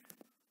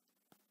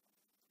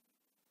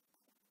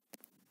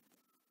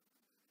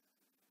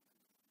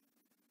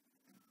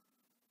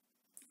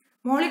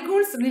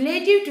 Molecules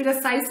relative to the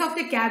size of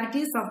the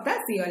cavities of the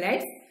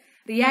zeolites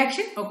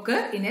reaction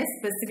occur in a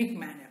specific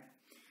manner.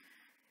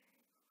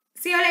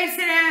 Zeolites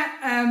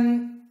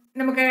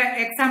നമുക്ക്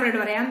example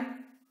ആയിട്ട് പറയാം.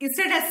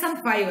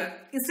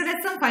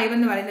 ZSM5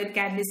 എന്ന് പറയുന്ന ഒരു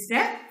catalyst,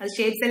 അത്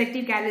shape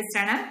selective catalyst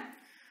ആണ്.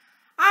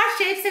 ആ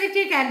shape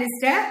selective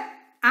catalyst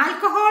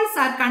alcohols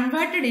R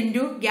converted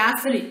into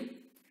gasoline.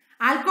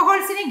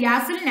 ആൽക്കഹോൾസിനെ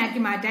gasoline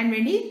ആക്കി മാറ്റാൻ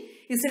വേണ്ടി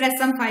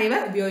ZSM5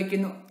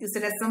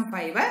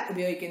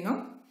 ഉപയോഗിക്കുന്നു.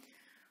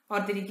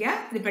 ഓർത്തിരിക്കുക,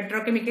 ഇത്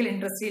പെട്രോകെമിക്കൽ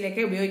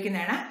ഇൻഡസ്ട്രിയിലേക്ക്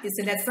ഉപയോഗിക്കുന്നതാണ്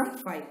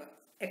ZSM5.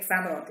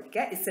 എക്സാമ്പിൾ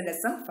ഓർത്തിരിക്കുക,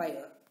 ZSM5.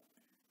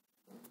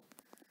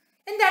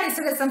 എന്താണ്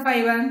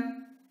ZSM5?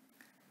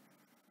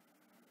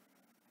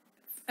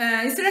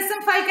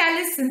 ZSM5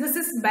 catalyst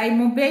synthesis by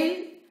Mobile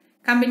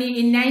company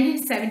in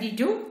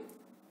 1972.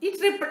 It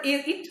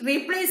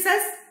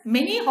replaces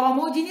many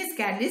homogeneous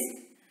catalysts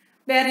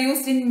were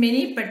used in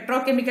many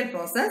petrochemical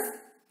process.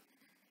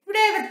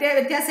 ഇവിടെ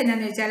വ്യത്യാസം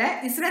എന്താണെന്ന് വെച്ചാൽ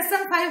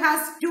ZSM5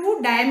 has 2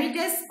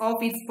 diameters of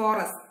its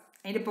porous.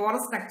 അതിന്റെ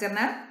പോറസ്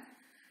സ്ട്രക്ചറിന്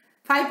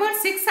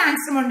 5.6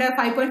 ആങ്സ്ട്രോം ഉണ്ട്,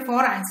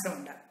 5.4 angstrom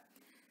ഉണ്ട്.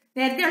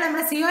 നേരത്തെയുള്ള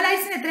നമ്മുടെ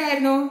സിയോലൈറ്റ്സിന്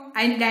എത്രയായിരുന്നു?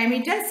 അതിന്റെ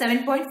ഡയമീറ്റർ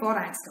 7.4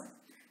 ആങ്സ്ട്രോം.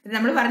 ഇത്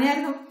നമ്മൾ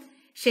പറഞ്ഞായിരുന്നു,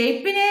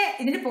 ഷേപ്പിനെ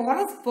ഇതിന്റെ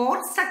പോർ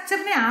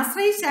സ്ട്രക്ചറിനെ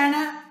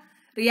ആശ്രയിച്ചാണ്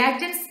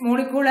റിയാക്ടൻസ്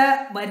മോളിക്യൂള്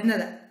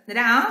വരുന്നത്.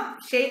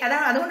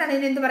 അതുകൊണ്ടാണ്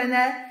ഇതിന് എന്ത്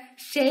പറയുന്നത്?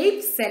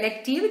 Shape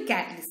selective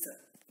catalyst.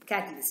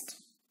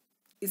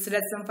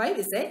 ZSM5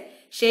 is a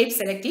shape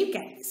selective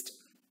catalyst.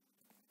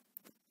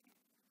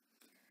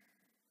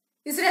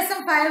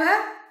 ZSM5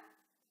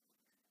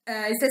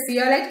 is a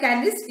zeolite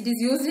catalyst. It is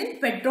used in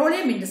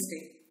petroleum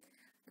industry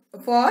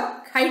for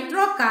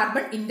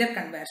hydrocarbon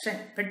interconversion.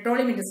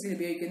 Petroleum industry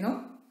ഉപയോഗിക്കുന്നു.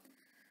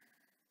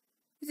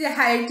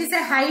 It is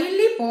a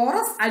highly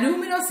porous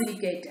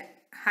aluminosilicate.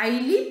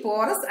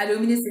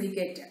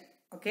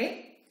 Okay.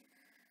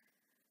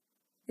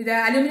 The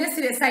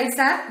aluminosides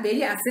are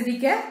very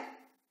acidic.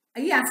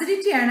 ഈ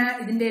അസിഡിറ്റിയാണ്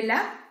ഇതിന്റെ എല്ലാ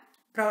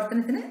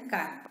പ്രവർത്തനത്തിന്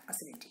കാരണം.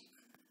 Acidity.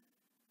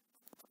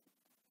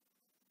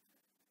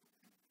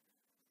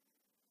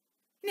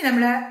 ഇനി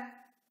നമ്മൾ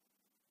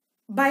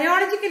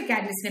biological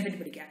കാറ്റലിസ്റ്റിനെ പറ്റി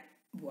പഠിക്കാൻ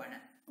പോവാണ്.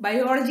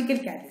 ബയോളജിക്കൽ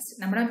കാറ്റലിസ്റ്റ്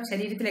നമ്മുടെ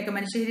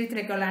മനുഷ്യ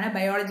ശരീരത്തിലൊക്കെ ഉള്ളതാണ്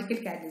ബയോളജിക്കൽ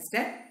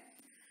കാറ്റലിസ്റ്റ്.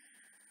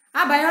 ആ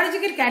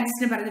ബയോളജിക്കൽ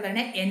കാറ്റലിസ്റ്റിനെ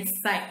പറയുന്നത്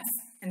എൻസൈംസ്.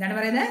 എന്താണ്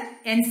പറയുന്നത്?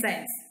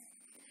 Enzymes.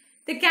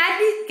 The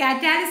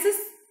catalysis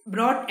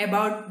brought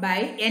about by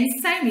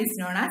enzyme is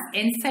known as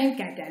enzyme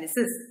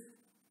catalysis.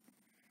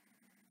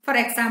 For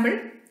example,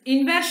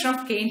 inversion of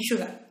cane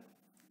sugar.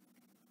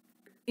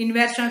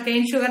 Inversion of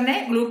cane sugar ne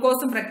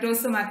glucose ഉം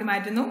fructose ആക്കി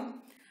മാറ്റുന്നു.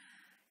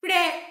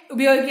 ഇവിടെ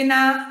ഉപയോഗിക്കുന്ന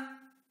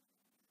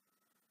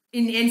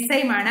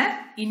enzyme ആണ്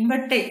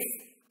invertase.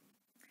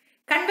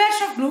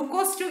 Conversion of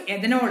glucose to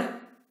ethanol.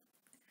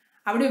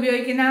 അവിടെ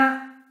ഉപയോഗിക്കുന്ന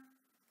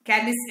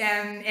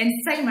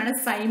enzyme ആണ്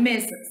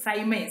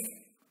zymase.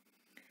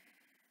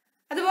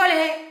 അതുപോലെ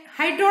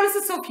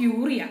ഹൈഡ്രോളിസിസ് ഓഫ്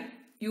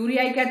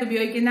യൂറിയക്കകത്ത്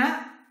ഉപയോഗിക്കുന്ന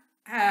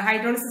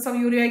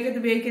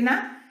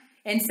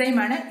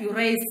എൻസൈമാണ്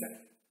യുറേസ്.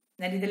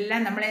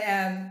 ഇതെല്ലാം നമ്മളെ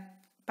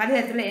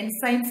പലതരത്തിലുള്ള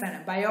എൻസൈംസ് ആണ്.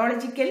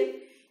 ബയോളജിക്കൽ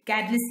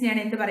കാറ്റലിസ്റ്റിനെയാണ്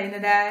എന്ത്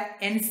പറയുന്നത്?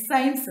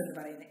 എൻസൈംസ് എന്ന്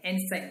പറയുന്നത്.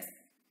 എൻസൈംസ്.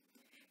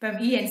 ഇപ്പം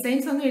ഈ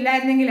എൻസൈംസ് ഒന്നും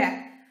ഇല്ലായിരുന്നെങ്കിൽ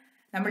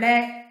നമ്മുടെ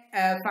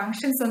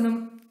ഫങ്ഷൻസ് ഒന്നും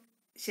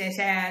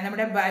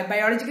നമ്മുടെ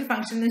ബയോളജിക്കൽ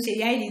ഫങ്ഷൻ ഒന്നും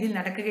ശരിയായ രീതിയിൽ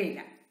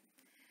നടക്കുകയില്ല.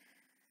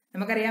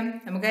 നമുക്കറിയാം,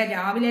 നമുക്ക്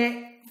രാവിലെ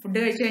ഫുഡ്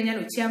കഴിച്ചു കഴിഞ്ഞാൽ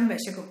ഉച്ചയാകുമ്പോൾ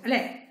വിശക്കും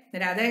അല്ലേ?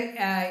 അത്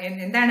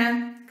എന്താണ്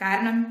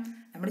കാരണം?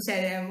 നമ്മുടെ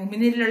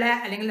മുന്നിലുള്ള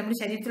അല്ലെങ്കിൽ നമ്മുടെ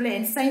ശരീരത്തിലുള്ള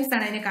എൻസൈംസ്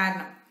ആണ് അതിന്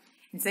കാരണം.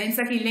 എൻസൈംസ്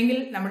ഒക്കെ ഇല്ലെങ്കിൽ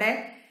നമ്മുടെ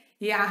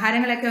ഈ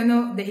ആഹാരങ്ങളൊക്കെ ഒന്ന്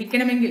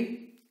ദഹിക്കണമെങ്കിൽ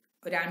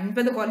ഒരു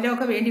 50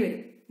 കൊല്ലമൊക്കെ വേണ്ടി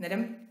വരും.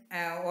 അന്നേരം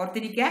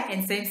ഓർത്തിരിക്കുക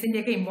എൻസൈംസിന്റെ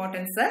ഒക്കെ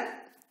ഇമ്പോർട്ടൻസ്.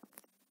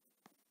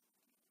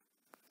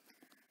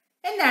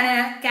 എന്താണ്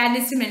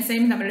കാറ്റലിസ്റ്റും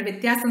എൻസൈമും തമ്മിലുള്ള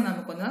വ്യത്യാസം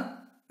നമുക്കൊന്ന്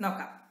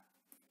നോക്കാം.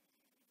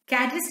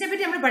 കാറ്റലിസ്റ്റിനെ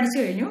പറ്റി നമ്മൾ പഠിച്ചു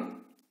കഴിഞ്ഞു.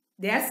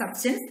 They are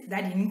substances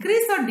that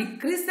increase or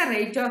decrease the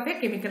rate of a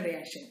chemical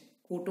reaction.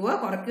 കൂട്ടുകയോ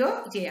കുറയ്ക്കുകയോ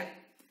ചെയ്യാം.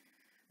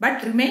 But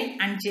remain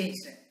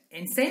unchanged.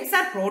 Enzymes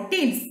are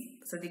proteins.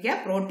 ശ്രദ്ധിക്കുക,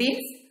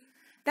 proteins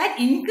that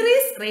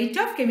increase rate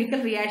of chemical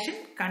reaction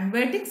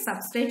converting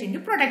substrate into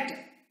product.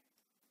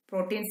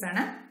 Proteins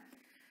ആണ്.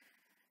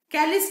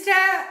 Catalyst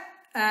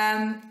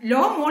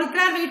low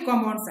molecular weight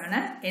compounds ആണ്.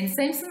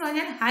 Enzymes എന്ന്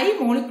പറഞ്ഞാൽ high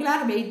molecular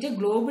weight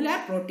globular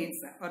proteins.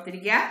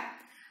 ഓർത്തിരിക്കുക,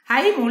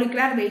 high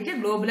molecular weight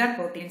globular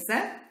proteins.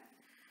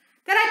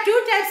 There are two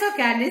types of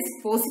catalysts,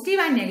 positive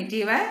and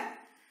negative.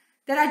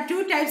 There are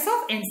two types of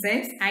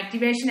enzymes,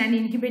 activation and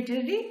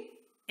inhibitory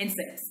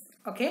enzymes.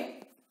 Okay.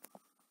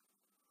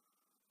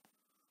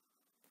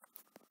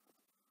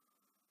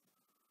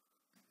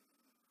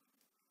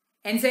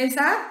 Enzymes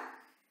are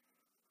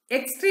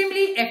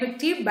extremely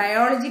effective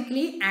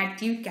biologically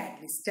active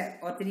catalyst.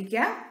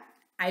 ഓർത്തിരിക്കുക,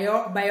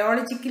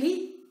 biologically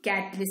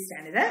catalyst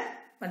ആണിത്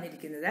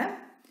വന്നിരിക്കുന്നത്.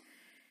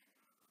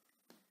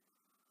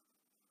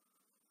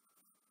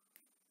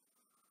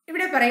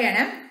 ഇവിടെ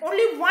പറയാണ്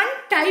only one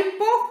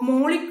type of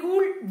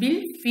molecule will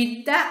fit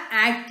the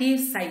active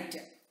site.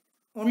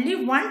 Only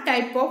one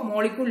type of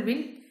molecule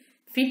will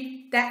fit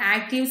the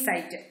active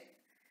site.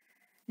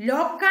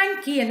 Lock and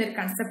key എന്നൊരു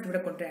concept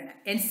ഇവിടെ കൊണ്ടുവരാണ്.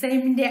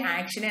 എൻസൈമിന്റെ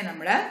ആക്ഷനെ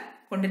നമ്മൾ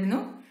കൊണ്ടുവരുന്നു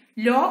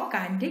lock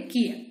and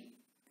key.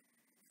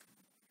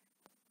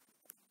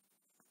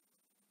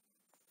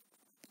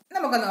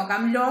 നമുക്ക്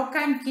നോക്കാം ലോക്ക്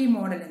ആൻഡ് കീ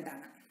മോഡൽ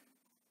എന്താണ്.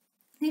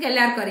 നിങ്ങൾക്ക്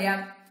എല്ലാവർക്കും അറിയാം,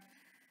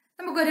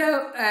 നമുക്കൊരു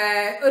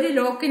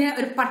ലോക്കിന്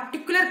ഒരു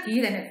പർട്ടിക്കുലർ കീ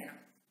തന്നെ വേണം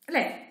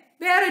അല്ലെ.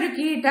 വേറൊരു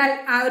കീ ഇട്ടാൽ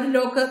ആ ഒരു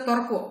ലോക്ക്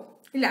തുറക്കുമോ?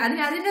 ഇല്ല,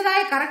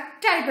 അതിൻ്റെതായ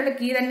കറക്റ്റ് ആയിട്ടുള്ള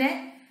കീ തന്നെ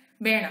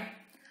വേണം.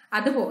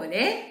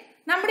 അതുപോലെ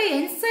നമ്മുടെ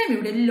എൻസൈം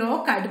ഇവിടെ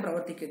ലോക്കായിട്ട്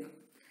പ്രവർത്തിക്കുന്നു.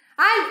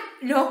 ആ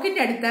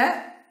ലോക്കിന്റെ അടുത്ത്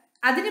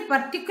അതിന്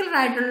പർട്ടിക്കുലർ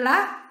ആയിട്ടുള്ള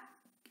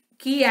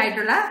കീ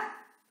ആയിട്ടുള്ള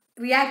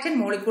റിയാക്ഷൻ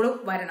മോളിക്യൂൾ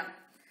വരണം.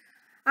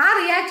 ആ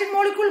റിയാക്ഷൻ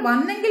മോളിക്യൂൾ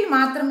വന്നെങ്കിൽ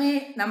മാത്രമേ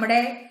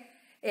നമ്മുടെ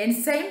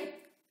എൻസൈം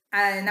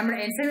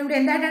ഇവിടെ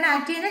എന്തായിട്ടാണ്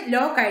ആക്ട് ചെയ്യുന്നത്?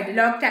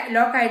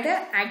 ലോക്കായിട്ട്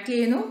ആക്ട്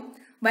ചെയ്യുന്നു.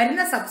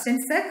 വരുന്ന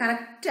സബ്സ്റ്റൻസ്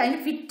കറക്റ്റ് അതിന്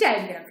ഫിറ്റ്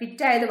ആയിരിക്കണം.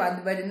 ഫിറ്റായത്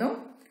വരുന്നു.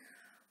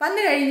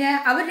 വന്നു കഴിഞ്ഞ്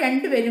അവർ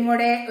രണ്ടുപേരും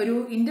കൂടെ ഒരു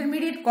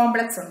ഇന്റർമീഡിയറ്റ്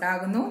കോംപ്ലക്സ്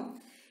ഉണ്ടാകുന്നു.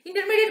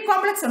 ഇന്റർമീഡിയറ്റ്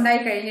കോംപ്ലക്സ് ഉണ്ടായി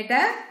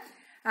കഴിഞ്ഞിട്ട്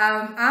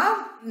ആ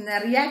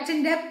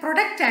റിയാക്ടന്റെ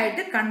പ്രൊഡക്റ്റ്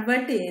ആയിട്ട്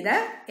കൺവേർട്ട് ചെയ്ത്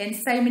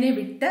എൻസൈമിനെ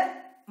വിട്ട്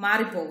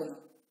മാറിപ്പോകുന്നു.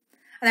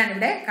 അതാണ്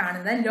ഇവിടെ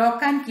കാണുന്നത്.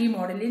 ലോക്ക് ആൻഡ് കീ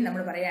മോഡലിൽ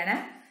നമ്മൾ പറയാണ്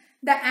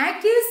the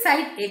active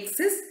site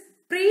exist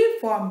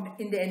pre-formed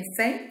in the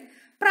enzyme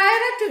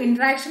prior to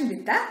interaction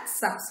with the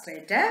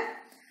substrate.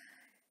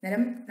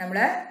 അന്നേരം നമ്മൾ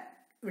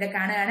ഇവിടെ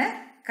കാണുകയാണ്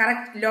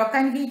കറക്റ്റ് ലോക്ക്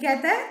ആൻഡ്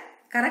കീക്കകത്ത്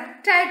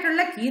കറക്റ്റ്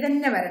ആയിട്ടുള്ള കീ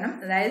തന്നെ വരണം.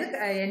 അതായത്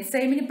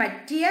എൻസൈമിന്റെ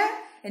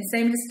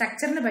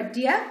സ്ട്രക്ചറിന്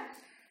പറ്റിയ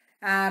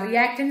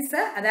റിയാക്ടൻസ്,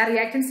 ആ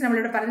റിയാക്ടൻസ്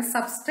നമ്മളിവിടെ പറയുന്നത്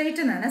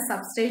സബ്സ്ട്രേറ്റ് എന്നാണ്.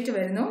 സബ്സ്ട്രേറ്റ്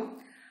വരുന്നു.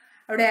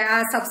 അവിടെ ആ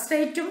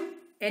സബ്സ്ട്രേറ്റും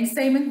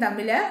എൻസൈമും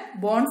തമ്മിൽ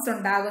ബോൺസ്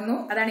ഉണ്ടാകുന്നു.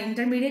 അതാണ്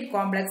ഇന്റർമീഡിയറ്റ്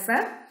കോംപ്ലക്സ്.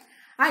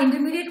 ആ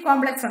ഇന്റർമീഡിയറ്റ്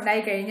കോംപ്ലക്സ്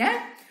ഉണ്ടായി കഴിഞ്ഞാൽ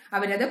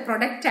അവരത്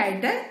പ്രൊഡക്റ്റ്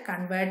ആയിട്ട്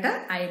കൺവേർട്ട്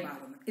ആയി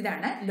മാറുന്നു.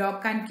 ഇതാണ്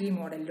ലോക്ക് ആൻഡ് കീ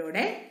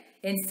മോഡലിലൂടെ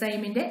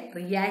എൻസൈമിന്റെ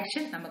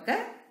റിയാക്ഷൻ നമുക്ക്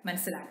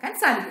മനസ്സിലാക്കാൻ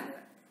സാധിക്കുന്നത്.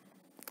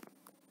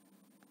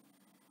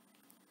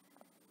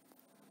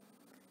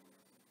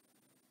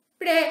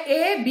 ഇവിടെ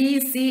എ ബി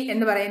സി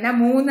എന്ന് പറയുന്ന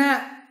 3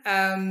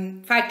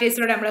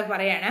 ഫാക്ടേഴ്സിലൂടെ നമ്മൾ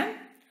പറയാണ്.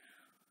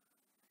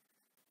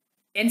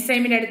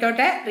 എൻസൈമിന്റെ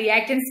അടുത്തോട്ട്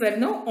റിയാക്ടൻസ്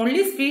വരുന്നു.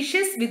 Only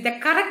species with the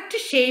correct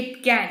shape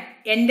can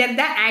enter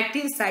the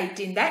active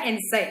site in the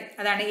enzyme.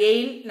 അതാണ്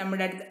എയിൽ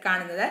നമ്മുടെ അടുത്ത്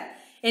കാണുന്നത്.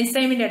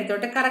 എൻസൈമിന്റെ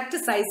അടുത്തോട്ട് കറക്റ്റ്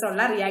സൈസ്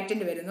ഉള്ള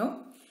റിയാക്ടന്റ് വരുന്നു.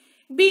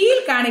 ബിയിൽ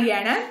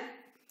കാണുകയാണ്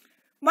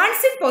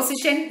once in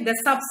position the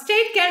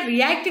substrate can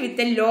react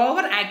with a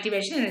lower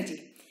activation energy.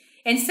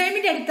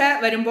 എൻസൈമിന്റെ അടുത്ത്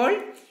വരുമ്പോൾ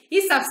ഈ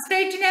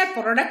സബ്സ്ട്രേറ്റിന്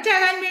പ്രൊഡക്റ്റ്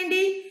ആകാൻ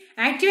വേണ്ടി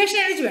ആക്ടിവേഷൻ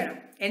എനർജി വേണം.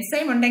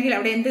 എൻസൈം ഉണ്ടെങ്കിൽ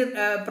അവിടെ എന്ത്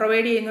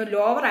പ്രൊവൈഡ് ചെയ്യുന്നു?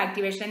 ലോവർ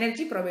ആക്ടിവേഷൻ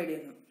എനർജി പ്രൊവൈഡ്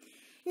ചെയ്യുന്നു.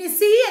 ഇനി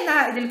സി എന്ന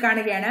ഇതിൽ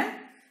കാണുകയാണ്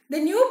the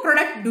new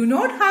product do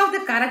not have the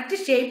correct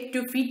shape to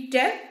fit,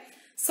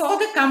 so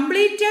the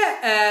complete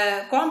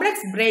complex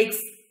breaks.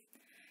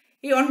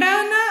 ഈ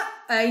ഉണ്ടാകുന്ന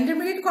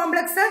ഇന്റർമീഡിയറ്റ്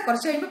കോംപ്ലക്സ്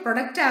കുറച്ച് കഴിയുമ്പോൾ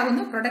പ്രൊഡക്റ്റ്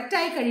ആകുന്നു. പ്രൊഡക്റ്റ്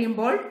ആയി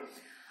കഴിയുമ്പോൾ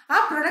ആ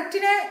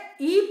പ്രൊഡക്റ്റിന്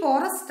ഈ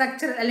പോറസ്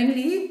സ്ട്രക്ചർ അല്ലെങ്കിൽ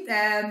ഈ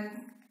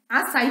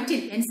ആ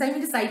സൈറ്റിൽ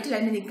എൻസൈമിന്റെ സൈറ്റിൽ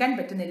അതിന് നിൽക്കാൻ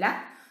പറ്റുന്നില്ല.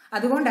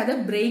 അതുകൊണ്ട് അത്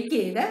ബ്രേക്ക്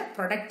ചെയ്ത്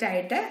പ്രൊഡക്റ്റ്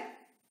ആയിട്ട്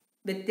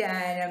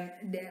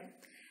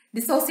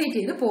ഡിസോസിയേറ്റ്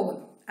ചെയ്ത്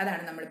പോകുന്നു.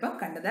 അതാണ് നമ്മളിപ്പോൾ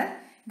കണ്ടത്.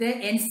 ഇത്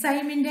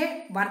എൻസൈമിന്റെ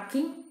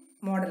വർക്കിംഗ്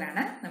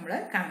മോഡലാണ് നമ്മൾ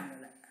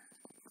കാണുന്നത്.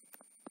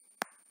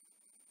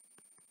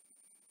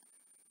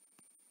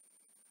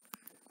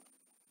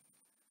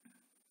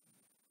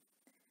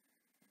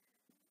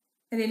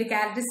 ഇതിന്റെ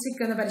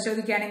ക്യാരക്ടറിസ്റ്റിക് ഒന്ന്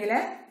പരിശോധിക്കുകയാണെങ്കിൽ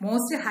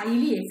മോസ്റ്റ്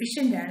ഹൈലി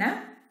എഫിഷ്യന്റ് ആണ്,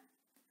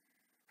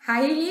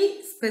 ഹൈലി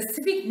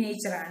സ്പെസിഫിക്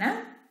നേച്ചർ ആണ്,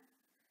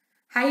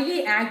 highly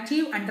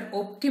active under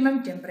optimum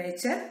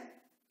temperature,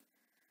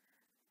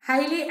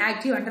 highly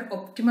active under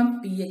optimum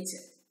pH.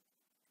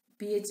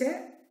 pH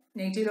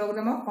negative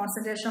ലോഗരിതമോ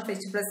concentration of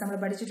H+ നമ്മൾ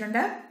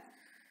പഠിച്ചിട്ടുണ്ട്.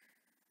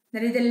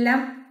 ഇതെല്ലാം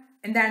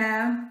എന്താണ്?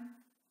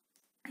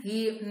 ഈ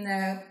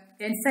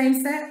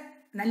എൻസൈംസ്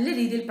നല്ല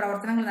രീതിയിൽ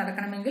പ്രവർത്തനങ്ങൾ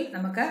നടക്കണമെങ്കിൽ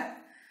നമുക്ക്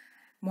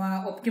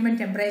ഒപ്റ്റിമം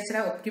ടെമ്പറേച്ചർ,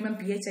 ഒപ്റ്റിമം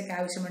pH ഒക്കെ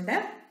ആവശ്യമുണ്ട്.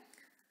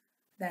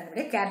 ഇതാണ്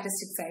ഇവിടെ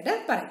ക്യാരക്ടറിസ്റ്റിക്സ് ആയിട്ട്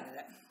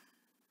പറയുന്നത്.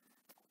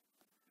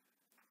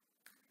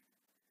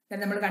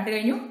 നമ്മൾ കണ്ടു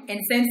കഴിഞ്ഞു.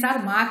 Enzymes are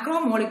macro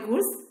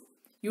molecules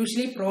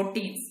usually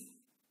proteins,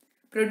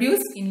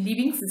 produced in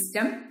living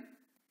system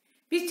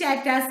which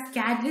act as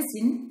catalyst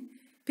in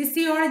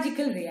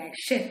physiological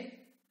reaction.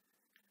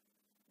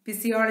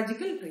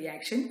 Physiological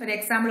reaction. For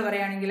example,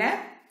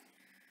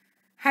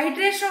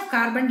 hydration of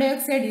carbon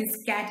dioxide is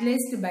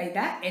catalyzed by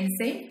the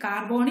enzyme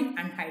carbonic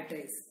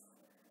anhydrase.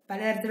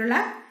 പലതരത്തിലുള്ള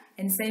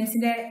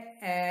എൻസൈംസിന്റെ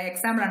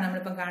example ആണ്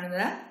നമ്മളിപ്പോൾ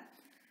കാണുന്നത്.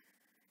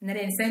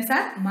 Enzymes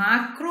are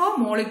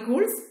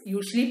macromolecules,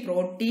 usually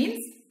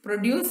proteins,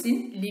 produced in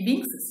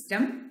living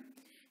system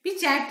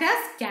which act as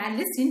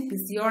catalyst in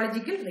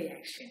physiological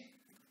reaction.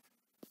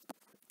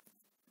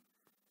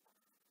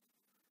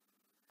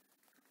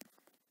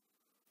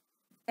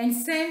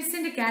 Enzymes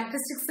and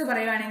characteristics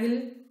പറയുകയാണെങ്കിൽ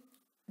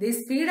they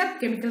speed up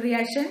chemical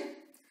reaction.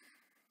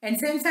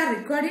 Enzymes are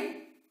required in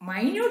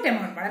minute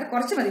amount, വളരെ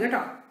കുറച്ച് മതി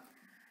കേട്ടോ.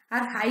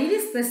 Are highly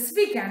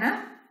specific ആണ്.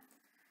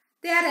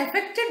 They are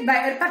affected by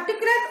a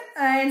particular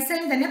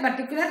enzyme തന്നെ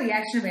particular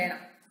reaction വേണം.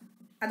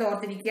 അത്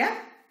ഓർത്തിരിക്കുക.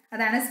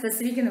 അതാണ്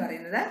specific എന്ന്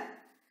പറയുന്നത്.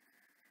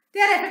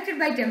 They are affected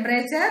by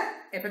temperature,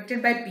 affected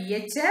by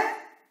pH.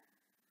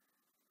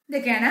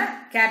 ഇതൊക്കെയാണ്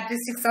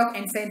characteristics of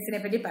enzymes നെ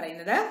പറ്റി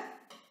പറയുന്നത്.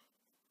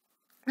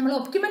 നമ്മൾ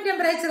ഒപ്റ്റിമം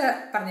ടെമ്പറേച്ചർ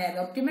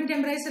പറഞ്ഞായിരുന്നു. ഒപ്റ്റിമം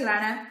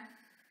ടെമ്പറേച്ചറിലാണ്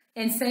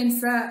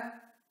എൻസൈംസ്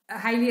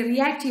ഹൈലി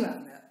റിയാക്റ്റീവ്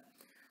ആകുന്നത്.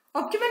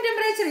 Optimum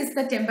temperature is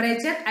the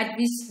temperature at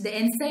which the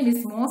enzyme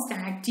is most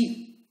active,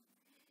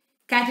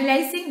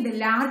 catalyzing the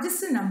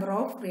largest number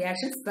of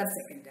reactions per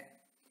second.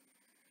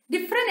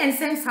 Different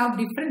enzymes have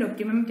different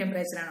optimum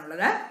temperature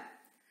ആണുള്ളത്.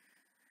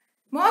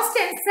 Most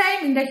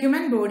enzyme in the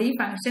human body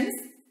functions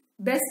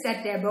best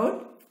at about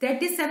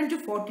 37 to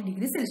 40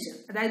 degrees Celsius.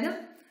 അതായത്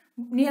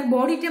near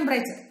body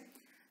temperature.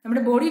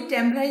 നമ്മുടെ body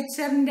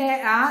ടെമ്പറേച്ചറിന്റെ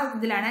ആ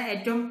ഇതിലാണ്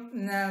ഏറ്റവും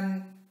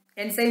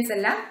enzymes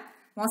എല്ലാം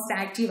most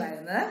active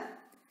ആകുന്നത്.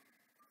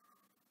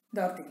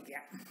 ഇതോർത്തിരിക്കുക.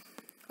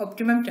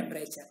 Optimum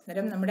temperature.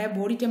 അന്നേരം നമ്മുടെ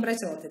ബോഡി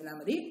ടെമ്പറേച്ചർ ഓർത്തിരുന്നാൽ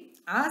മതി.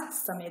 ആ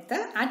സമയത്ത്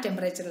ആ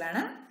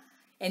ടെമ്പറേച്ചറിലാണ്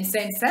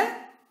എൻസൈംസ്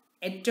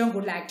ഏറ്റവും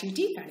കൂടുതൽ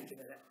ആക്ടിവിറ്റി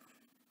കാണിക്കുന്നത്.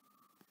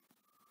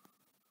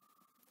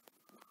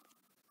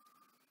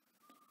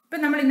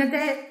 ഇപ്പം നമ്മൾ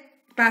ഇന്നത്തെ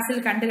ക്ലാസ്സിൽ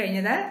കണ്ടു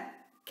കഴിഞ്ഞത്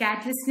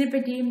കാറ്റലിസ്റ്റിനെ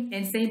പറ്റിയും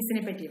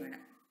എൻസൈംസിനെ പറ്റിയുമാണ്.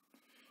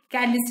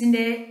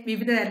 കാറ്റലിസ്റ്റിന്റെ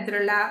വിവിധ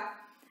തരത്തിലുള്ള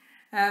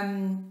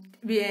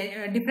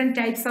different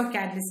types of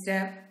catalyst,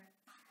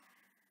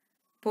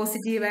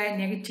 positive,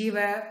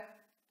 negative,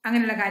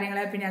 അങ്ങനെയുള്ള കാര്യങ്ങൾ.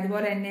 പിന്നെ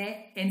അതുപോലെ തന്നെ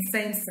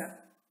എൻസൈംസ്.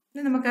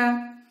 നമുക്ക്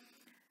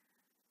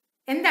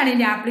എന്താണ്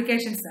ഇതിന്റെ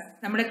ആപ്ലിക്കേഷൻസ്?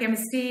 നമ്മൾ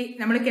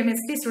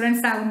കെമിസ്ട്രി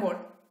സ്റ്റുഡൻസ് ആകുമ്പോൾ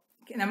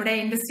നമ്മുടെ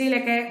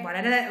ഇൻഡസ്ട്രിയിലൊക്കെ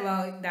വളരെ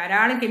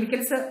ധാരാളം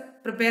കെമിക്കൽസ്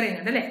പ്രിപ്പയർ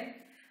ചെയ്യുന്നുണ്ട് അല്ലേ?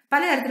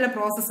 പലതരത്തിലുള്ള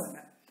പ്രോസസ്സ്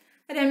ഉണ്ട്.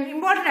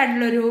 ഇമ്പോർട്ടൻ്റ്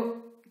ആയിട്ടുള്ളൊരു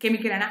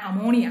കെമിക്കലാണ്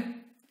അമോണിയ.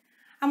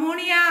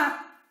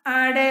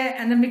 അമോണിയയുടെ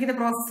നിർമ്മിക്കുന്ന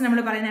പ്രോസസ്സ്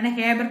നമ്മൾ പറയുന്നതാണ്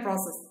ഹേബർ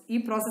പ്രോസസ്സ്. ഈ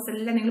പ്രോസസ്സ്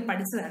എല്ലാം നിങ്ങൾ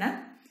പഠിച്ചതാണ്.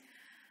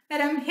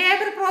 അന്നേരം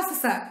ഹേബർ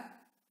പ്രോസസ്സ്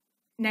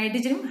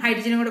നൈട്രജനും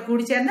ഹൈഡ്രജനും കൂടെ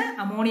കൂടിച്ചേർന്ന്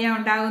അമോണിയ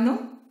ഉണ്ടാകുന്നു.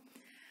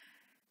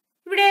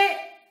 ഇവിടെ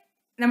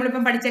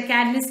നമ്മളിപ്പം പഠിച്ച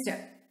കാറ്റലിസ്റ്റ്,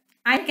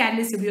 അയൺ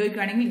കാറ്റലിസ്റ്റ്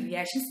ഉപയോഗിക്കുകയാണെങ്കിൽ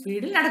റിയാക്ഷൻ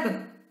സ്പീഡിൽ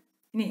നടക്കുന്നു.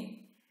 ഇനി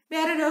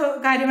വേറൊരു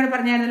കാര്യം കൂടെ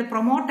പറഞ്ഞാൽ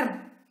പ്രൊമോട്ടർ,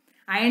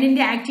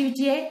 അയണിന്റെ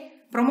ആക്ടിവിറ്റിയെ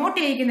പ്രൊമോട്ട്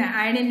ചെയ്യിക്കുന്ന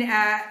അയണിന്റെ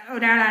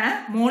ഒരാളാണ്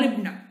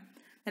മോളിബ്ഡിനം.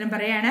 അന്നേരം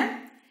പറയാണ്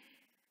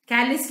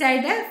കാറ്റലിസ്റ്റ്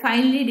ആയിട്ട്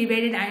ഫൈനലി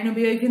ഡിവൈഡഡ് അയൺ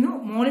ഉപയോഗിക്കുന്നു.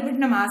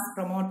 Molybdenum as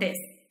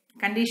promoters.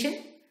 Condition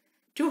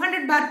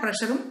 200 bar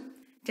പ്രഷറും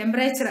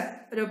ടെമ്പറേച്ചർ,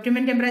 ഒരു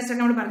ഒപ്റ്റിമം ടെമ്പറേച്ചർ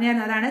നമ്മൾ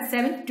പറഞ്ഞായിരുന്നു, അതാണ്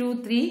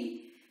 723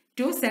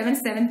 to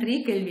 773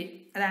 കെൽവിൻ.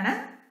 അതാണ്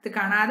ഇത്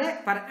കാണാതെ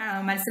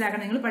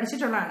മനസ്സിലാക്കണം, നിങ്ങൾ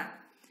പഠിച്ചിട്ടുള്ളതാണ്.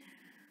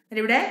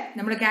 ഇവിടെ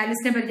നമ്മൾ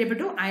കാറ്റലിസ്റ്റിനെ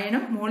പരിചയപ്പെട്ടു,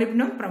 അയണും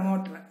മോളിബ്ഡിനും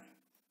പ്രൊമോട്ടർ.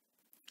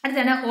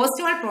 അടുത്താണ്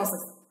ഓസ്റ്റിവാൾ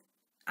പ്രോസസ്.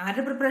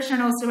 ആരുടെ പ്രിപ്പറേഷൻ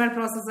ആണ് ഓസ്റ്റിവാൾ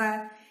പ്രോസസ്?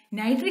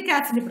 Nitric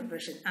acid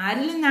preparation.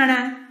 ആരിൽ നിന്നാണ്?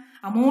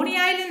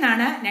 അമോണിയയിൽ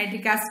നിന്നാണ്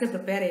നൈട്രിക് ആസിഡ്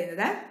പ്രിപ്പയർ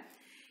ചെയ്യുന്നത്.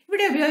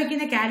 ഇവിടെ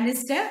ഉപയോഗിക്കുന്ന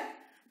കാറ്റലിസ്റ്റ്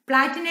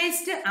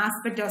പ്ലാറ്റിനൈസ്ഡ്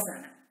ആസ്പെറ്റോസ്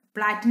ആണ്.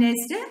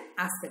 പ്ലാറ്റിനൈസ്ഡ്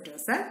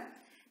ആസ്പെറ്റോസ്.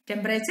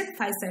 ടെമ്പറേച്ചർ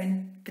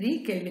 573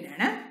 കെൽവിൻ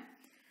ആണ്.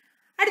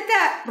 അടുത്ത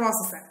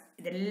പ്രോസസ്സ്,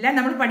 ഇതെല്ലാം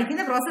നമ്മൾ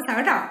പഠിക്കുന്ന പ്രോസസ്സാണ്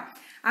കേട്ടോ.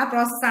 ആ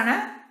പ്രോസസ്സാണ്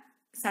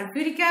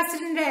സൾഫ്യൂരിക്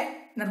ആസിഡിന്റെ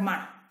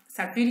നിർമ്മാണം.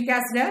 സൾഫ്യൂരിക്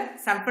ആസിഡ്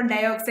സൾഫർ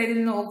ഡയോക്സൈഡിൽ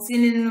നിന്നും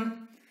ഓക്സിജനിൽ നിന്നും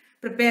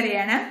പ്രിപ്പയർ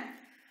ചെയ്യാണ്.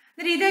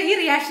 ഇത് ഈ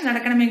റിയാക്ഷൻ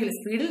നടക്കണമെങ്കിൽ,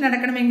 സ്പീഡിൽ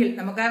നടക്കണമെങ്കിൽ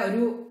നമുക്ക്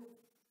ഒരു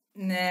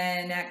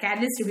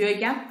കാറ്റലിസ്റ്റ്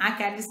ഉപയോഗിക്കാം. ആ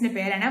കാറ്റലിസ്റ്റിന്റെ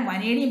പേരാണ്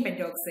വനേഡിയം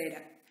പെന്റോക്സൈഡ്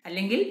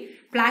അല്ലെങ്കിൽ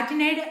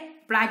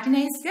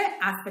പ്ലാറ്റിനൈസ്ഡ്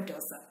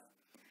ആസ്പെറ്റോസ്.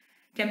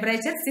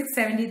 Temperature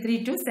 673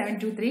 to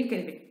 723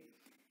 kelvin.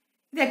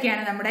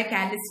 ഇതൊക്കെയാണ് നമ്മുടെ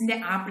കാറ്റലിസ്റ്റിന്റെ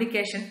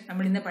ആപ്ലിക്കേഷൻ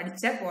നമ്മൾ ഇന്ന്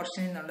പഠിച്ച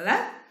പോർഷനിൽ നിന്നുള്ളത്.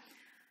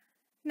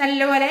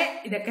 നല്ലപോലെ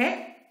ഇതൊക്കെ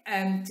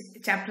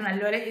ചാപ്റ്റർ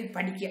നല്ലപോലെ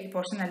പഠിക്കുക, ഈ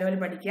പോർഷൻ നല്ലപോലെ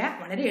പഠിക്കുക.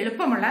 വളരെ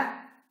എളുപ്പമുള്ള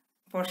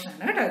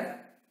പോർഷനാണ് കേട്ടോ ഇത്.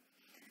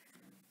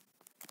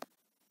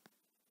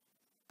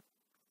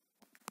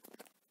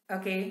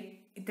 ഓക്കെ,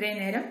 ഇത്രയും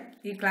നേരം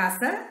ഈ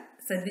ക്ലാസ്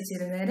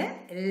ശ്രദ്ധിച്ചിരുന്നതിന്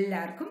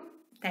എല്ലാവർക്കും